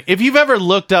 anyway, if you've ever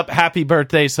looked up Happy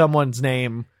Birthday, someone's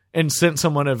name, and sent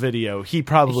someone a video, he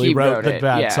probably He wrote wrote the it,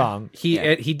 bad yeah. song. He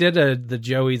did the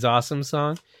Joey's Awesome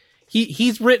song.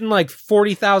 He's written like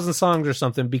 40,000 songs or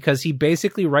something, because he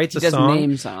basically writes He a does song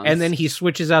name songs. and then he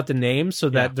switches out the names so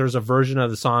that Yeah. there's a version of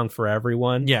the song for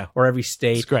everyone. Yeah. Or every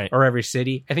state. It's great. Or every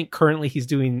city. I think currently he's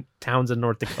doing Townsend,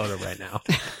 North Dakota right now.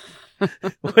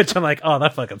 Which I'm like, oh,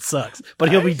 that fucking sucks. But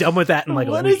he'll be done with that in like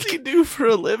What a week. does he do for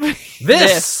a living?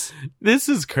 This. This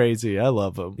is crazy. I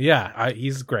love him. Yeah,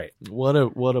 he's great. What a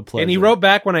pleasure. And he wrote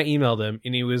back when I emailed him,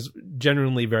 and he was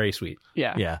genuinely very sweet.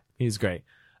 Yeah. Yeah, he's great.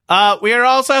 We are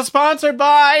also sponsored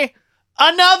by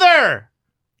another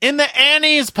in the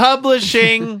Annie's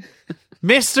Publishing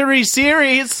mystery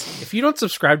series. If you don't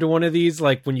subscribe to one of these,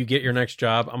 like when you get your next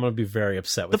job, I'm going to be very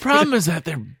upset The with problem is that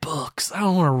they're books. I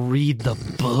don't want to read the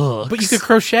books. But you could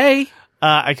crochet.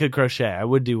 I could crochet. I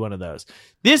would do one of those.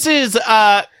 This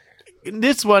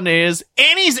one is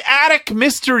Annie's Attic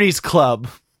Mysteries Club.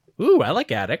 Ooh, I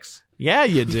like addicts. Yeah,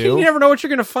 you You do. never know what you're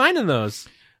going to find in those.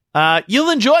 You'll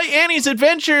enjoy Annie's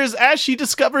adventures as she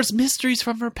discovers mysteries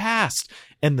from her past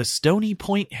and the Stony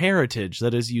Point heritage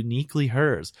that is uniquely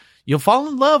hers. You'll fall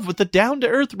in love with the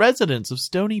down-to-earth residents of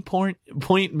Stony Point,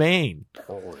 Maine,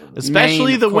 especially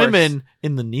Maine, of the course. women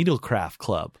in the Needlecraft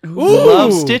Club who Ooh.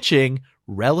 love stitching,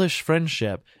 relish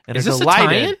friendship, and Is are this a delighted.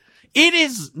 tie-in? It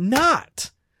is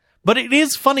not. But it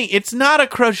is funny. It's not a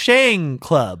crocheting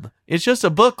club. It's just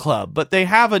a book club, but they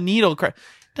have a needlecraft.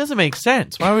 It doesn't make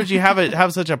sense. Why would you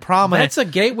have such a prominent? That's a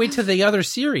gateway to the other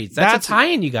series. That's a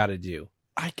tie-in you got to do.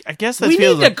 I guess that We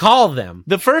feels need to like call them.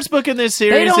 the first book in this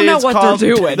series. They don't know is what called,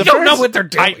 they're doing. The They don't know first- what they're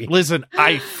doing. Listen,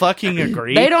 I fucking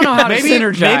agree. They don't know how to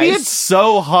synergize. Maybe it's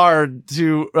so hard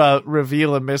to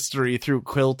reveal a mystery through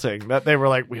quilting that they were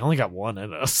like, we only got one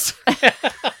in us.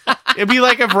 It'd be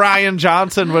like if Ryan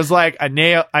Johnson was like, I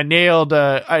nailed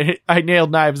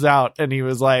Knives Out, and he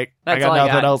was like, I That's got all I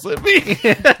nothing got. else in me.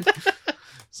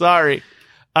 Sorry.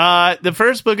 The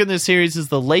first book in this series is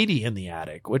The Lady in the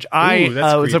Attic, which I Ooh,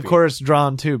 that's was of creepy. course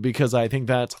drawn to because I think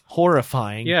that's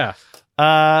horrifying. Yeah.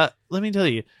 Let me tell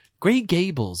you, Grey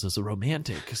Gables is a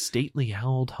romantic, stately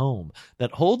held home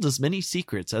that holds as many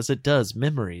secrets as it does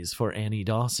memories for Annie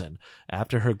Dawson.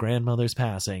 After her grandmother's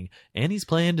passing, Annie's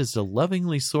plan is to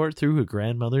lovingly sort through her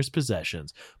grandmother's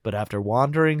possessions. But after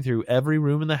wandering through every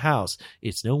room in the house,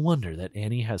 it's no wonder that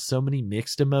Annie has so many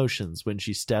mixed emotions when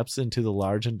she steps into the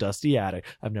large and dusty attic.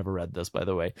 I've never read this, by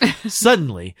the way.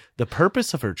 Suddenly, the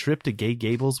purpose of her trip to Gay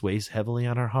Gables weighs heavily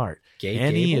on her heart. Gay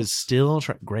Annie Gables? is still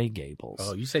Grey Gables.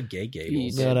 Oh, you said gay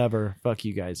gables. did. Whatever. Fuck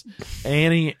you guys.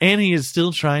 Annie is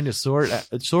still trying to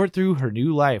sort through her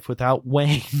new life without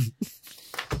Wayne.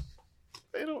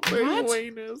 They don't say who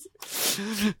Wayne is.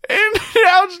 And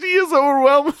now she is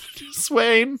overwhelmed with just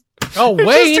Wayne. Oh, It's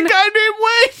Wayne. just a guy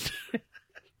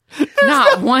named Wayne.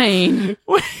 Not Wayne.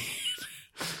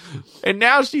 And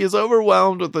now she is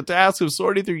overwhelmed with the task of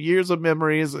sorting through years of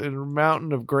memories in a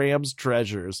mountain of Graham's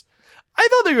treasures. I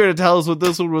thought they were going to tell us what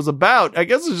this one was about. I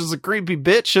guess it's just a creepy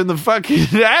bitch in the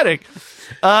fucking attic.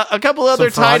 A couple other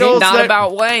titles. Not that-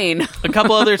 about Wayne. a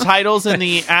couple other titles in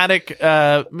the Attic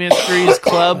Mysteries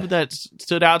Club that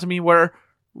stood out to me were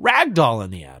Ragdoll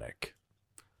in the Attic,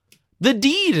 The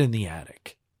Deed in the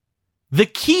Attic, The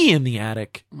Key in the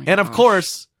Attic, Oh my and of gosh.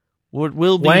 course, what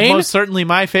will be Wayne? most certainly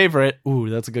my favorite. Ooh,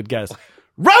 that's a good guess.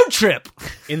 Road Trip.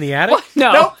 In the attic?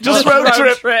 No. Nope, just Road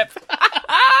Trip.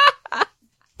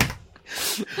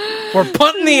 We're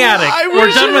punting the attic. I We're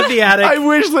wish- done with the attic. I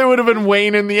wish there would have been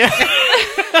Wayne in the attic.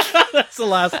 That's the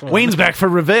last one. Wayne's back for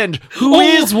revenge. Who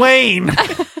is Wayne?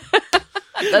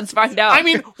 Let's find out. I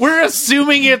mean, we're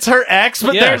assuming it's her ex,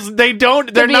 but Yeah. they're be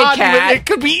a not. cat. It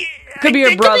could be her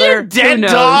it brother. Could be a dead Who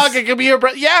knows? dog. It could be her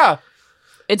brother. Yeah,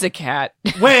 it's a cat.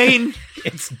 Wayne.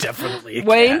 It's definitely a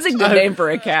Wayne's cat. a good name for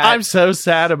a cat. I'm so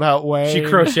sad about Wayne. She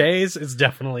crochets. It's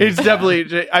definitely. It's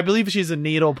definitely. I believe she's a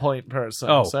needlepoint person.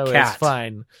 Oh, so it's cat.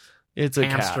 fine. It's a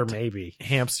hamster, cat. maybe.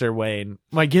 Hamster Wayne.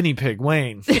 My guinea pig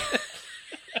Wayne.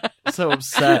 So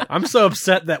upset. I'm so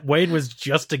upset that Wayne was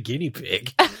just a guinea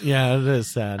pig. Yeah, it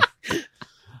is sad.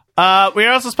 We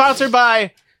are also sponsored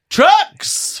by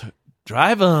Trucks.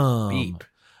 Drive 'em. Beep.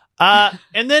 And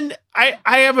then I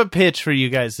have a pitch for you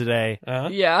guys today.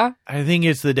 yeah. I think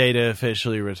it's the day to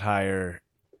officially retire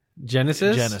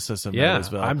Genesis? Genesis in Yeah,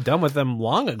 Millersville. I'm done with them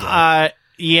long ago.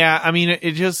 Yeah, I mean,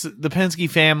 it just, the Penske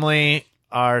family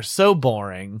are so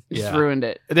boring. Just Yeah. ruined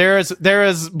it. They're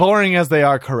as boring as they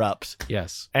are corrupt.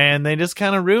 Yes. And they just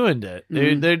kind of ruined it.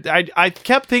 I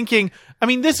kept thinking, I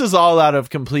mean, this is all out of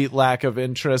complete lack of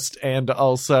interest and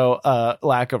also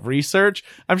lack of research.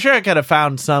 I'm sure I could have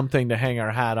found something to hang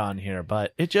our hat on here,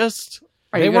 but it just...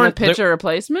 Are They you going to weren't- pitch a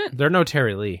replacement, They're no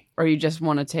Terry Lee. or you just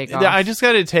want to take off? I just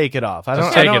got to take it off.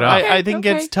 Just take it off. I think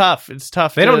Okay. it's tough. It's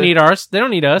tough. They don't need ours. They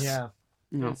don't need us. Yeah.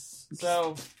 No.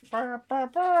 So...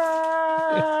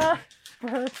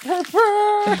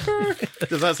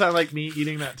 Does that sound like me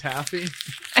eating that taffy?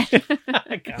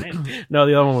 No,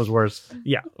 the other one was worse.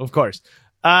 Yeah, of course.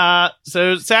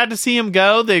 So sad to see him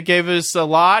go. They gave us a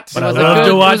lot. But I It was a love good-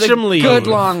 to it watch was a him leave. Good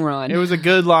long run. It was a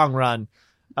good long run.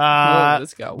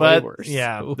 This got way But worse.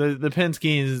 yeah, the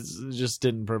Penske's just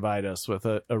didn't provide us with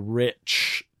a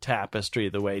rich tapestry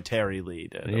the way Terry Lee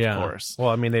did, Yeah. of course. Well,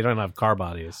 I mean, they don't have car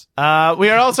bodies. We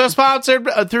are also sponsored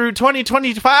through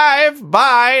 2025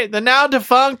 by the now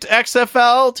defunct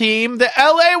XFL team, the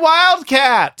LA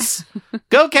Wildcats.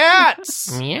 Go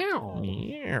Cats! Meow.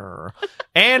 Yeah.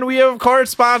 And we are, of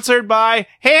course, sponsored by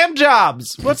Hand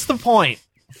Jobs. What's the point?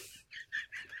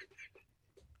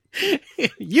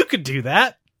 You could do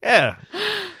that. Yeah. You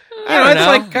I know, don't it's know.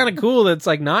 like kind of cool that it's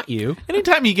like not you.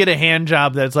 Anytime you get a hand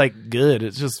job that's like good,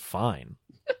 it's just fine.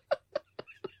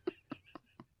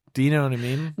 Do you know what I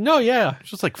mean? No, yeah.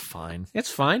 It's just like fine. It's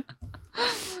fine.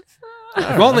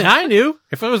 If only I knew.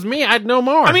 If it was me, I'd know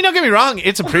more. I mean, don't get me wrong;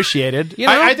 it's appreciated. You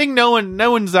know? I think no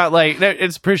one's not like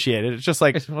it's appreciated. It's just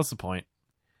like, what's the point?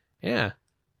 yeah.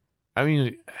 I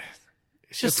mean,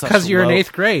 it's just Just because such you're in low-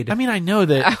 8th grade. I mean, I know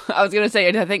that. I was gonna say,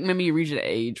 I think maybe you reach an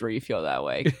age where you feel that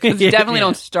way. Because you Yeah. definitely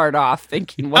don't start off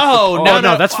thinking, what's Oh, the no, point?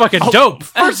 no, that's fucking dope.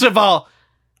 First of all,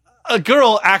 a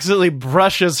girl accidentally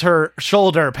brushes her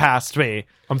shoulder past me.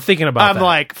 I'm thinking about I'm that.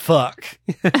 like, fuck.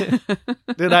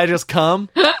 Did I just come?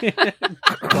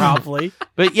 probably.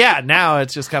 But yeah, now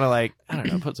it's just kind of like, I don't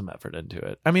know, put some effort into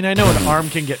it. I mean, I know an arm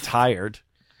can get tired.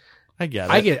 I get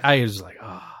it. I was like,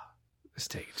 oh, it's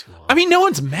taking too long. I mean, no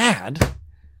one's mad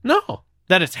no.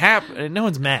 that it's happening. No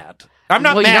one's mad. I'm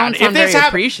not Well, you mad. don't sound very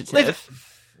appreciative.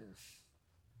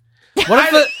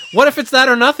 What if it's that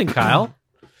or nothing, Kyle?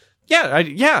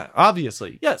 Yeah,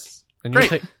 obviously. Yes. And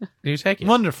Great. you take it.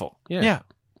 Wonderful. Yeah. Yeah.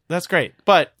 That's great.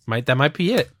 But That might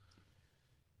be it.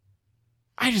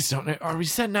 I just don't know. Are we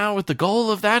setting out with the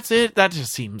goal of that's it? That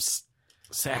just seems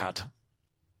sad.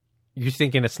 You're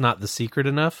thinking it's not the secret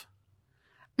enough?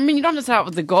 I mean, you don't have to start out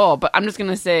with the goal, but I'm just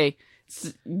gonna say it's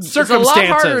a lot Circumstances.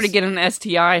 harder to get an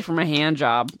STI from a hand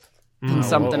job than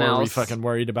something Are we else. fucking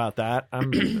worried about that?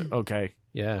 I'm okay.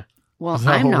 Yeah. Well, Is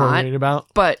that I'm what we're not, worried about?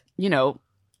 but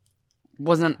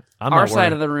wasn't I'm our not side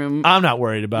worried. of the room I'm not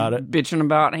worried about it. bitching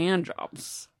about hand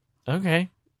jobs. Okay.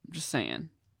 I'm just saying.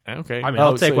 Okay. I mean,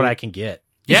 I'll take what I can get.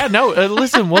 Yeah, no,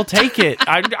 listen, we'll take it.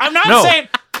 I'm not No. saying.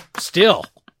 Still.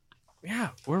 Yeah,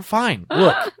 we're fine.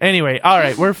 Look. Anyway, all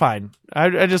right, we're fine.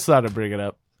 I just thought I'd bring it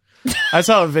up. I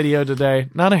saw a video today,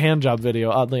 not a hand job video,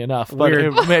 oddly enough, but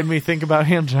Weird. it made me think about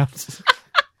hand jobs.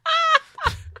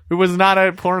 It was not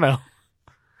a porno.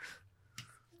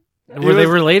 Were they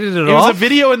related at It all? was a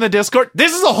video in the Discord.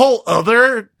 This is a whole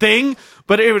other thing,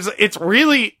 but it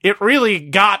really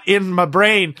got in my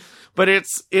brain. But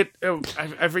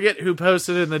I forget who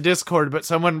posted it in the Discord, but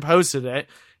someone posted it.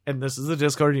 And this is the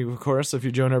Discord, of course, if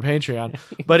you join our Patreon.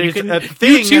 But it's a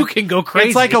thing. You too can go crazy.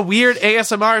 It's like a weird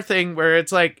ASMR thing where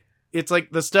it's like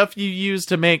the stuff you use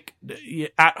to make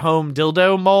at home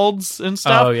dildo molds and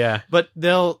stuff. Oh, yeah. But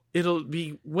it'll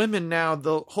be women now.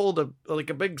 They'll hold a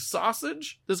big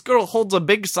sausage. This girl holds a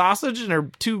big sausage in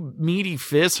her two meaty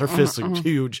fists. Her fists are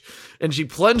huge, and she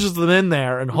plunges them in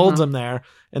there and holds them there.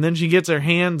 And then she gets her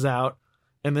hands out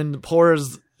and then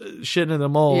pours shit in the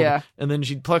mold. Yeah. And then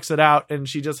she plucks it out and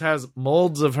she just has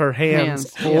molds of her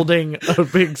hands Yeah. holding a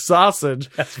big sausage.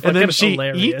 And then fucking she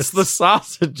hilarious. eats the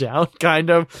sausage out, kind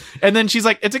of. And then she's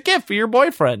like, it's a gift for your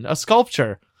boyfriend, a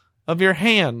sculpture of your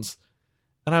hands.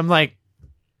 And I'm like,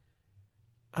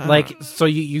 so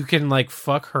you can like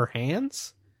fuck her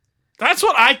hands? that's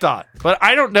what I thought. But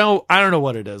I don't know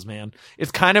what it is, man.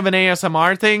 It's kind of an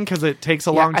ASMR thing because it takes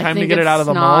a long time to get it out of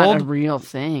the It's not mold. a real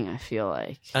thing, I feel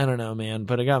like. I don't know, man,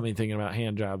 but it got me thinking about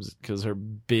hand jobs because her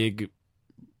big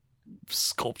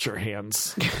sculpture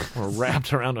hands were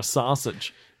wrapped around a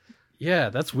sausage. Yeah,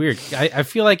 that's weird. I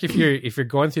feel like if you're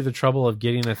going through the trouble of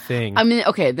getting a thing, I mean,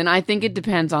 okay, then I think it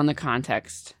depends on the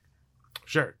context.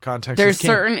 Sure, context. There's is king.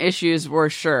 certain issues where,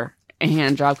 sure, a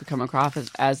hand job could come across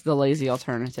as the lazy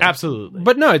alternative. Absolutely.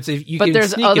 but no, it's if you But can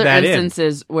there's sneak other that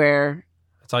instances where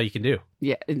That's all you can do.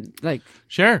 Yeah, like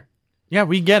Sure. Yeah,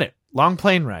 we get it. Long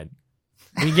plane ride.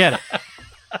 We get it.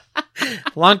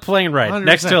 Long plane ride 100%.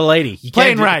 next to a lady. You Plane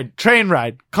can't do- ride, train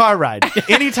ride, car ride.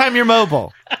 Anytime you're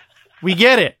mobile. We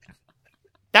get it.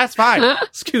 That's fine.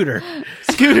 Scooter.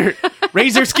 Scooter.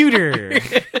 Razor scooter.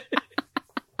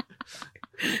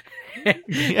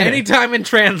 Anytime in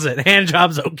transit, hand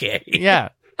job's okay. Yeah.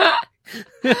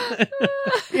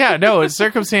 Yeah, no,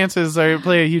 circumstances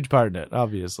play a huge part in it,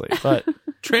 obviously. But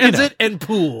Transit and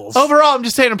pools. overall, I'm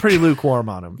just saying I'm pretty lukewarm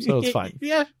on them, so it's fine.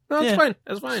 Yeah, no, it's Yeah. fine.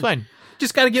 That's fine. It's fine.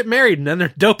 Just got to get married and then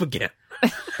they're dope again.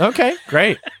 Okay,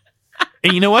 great.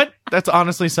 And you know what? That's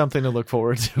honestly something to look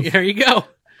forward to. There you go.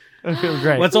 I feel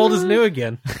great. What's old is new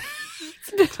again.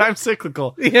 Time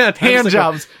cyclical. Yeah, Hand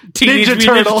jobs. Teenage Ninja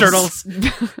Mutant Turtles.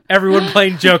 Ninja Turtles. Everyone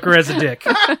playing Joker as a dick.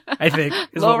 I think.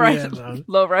 Is what we end on.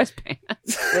 low rise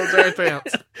pants. Those are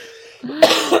pants.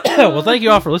 Well, thank you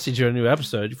all for listening to a new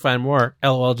episode. You can find more at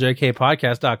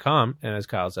loljkpodcast.com. And as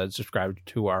Kyle said, subscribe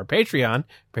to our Patreon,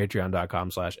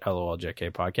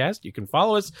 patreon.com/loljkpodcast. You can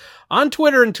follow us on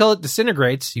Twitter until it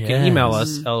disintegrates. You can email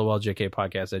us,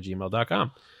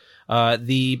 loljkpodcast@gmail.com. By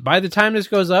the time this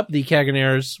goes up, the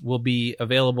Caganeres will be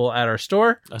available at our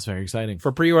store That's very exciting.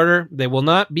 for pre-order. They will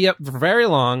not be up for very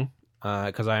long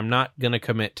because I'm not going to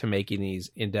commit to making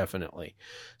these indefinitely.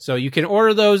 So you can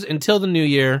order those until the new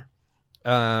year.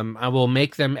 I will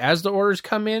make them as the orders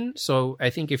come in. So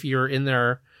I think if you're in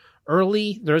there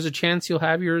early, there's a chance you'll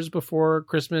have yours before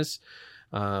Christmas.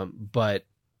 But,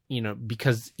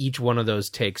 because each one of those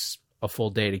takes a full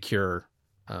day to cure,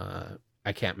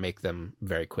 I can't make them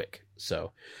very quick.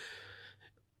 So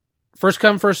first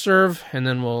come, first serve, and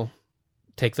then we'll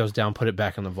take those down, put it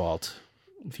back in the vault.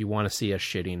 If you want to see us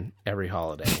shitting every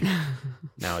holiday,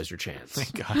 now is your chance.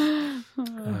 Thank God.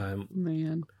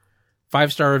 Man.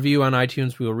 5-star review on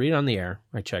iTunes we will read on the air.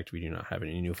 I checked. We do not have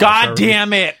any new 5-star God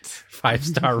damn it.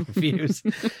 5-star reviews.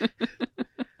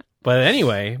 But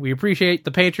anyway, we appreciate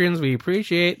the patrons. We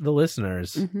appreciate the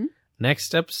listeners. Mm-hmm.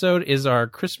 Next episode is our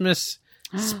Christmas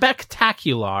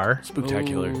spectacular.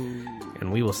 Spectacular.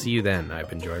 And we will see you then. I've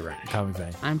been Joy Rennick. Tommy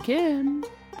Vang. I'm Kim.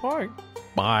 Bye.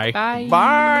 Bye. Bye.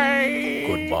 Bye.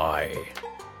 Goodbye.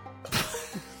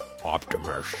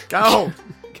 Optimus. Go.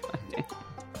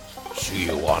 See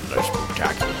you on the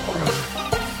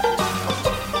spectacular.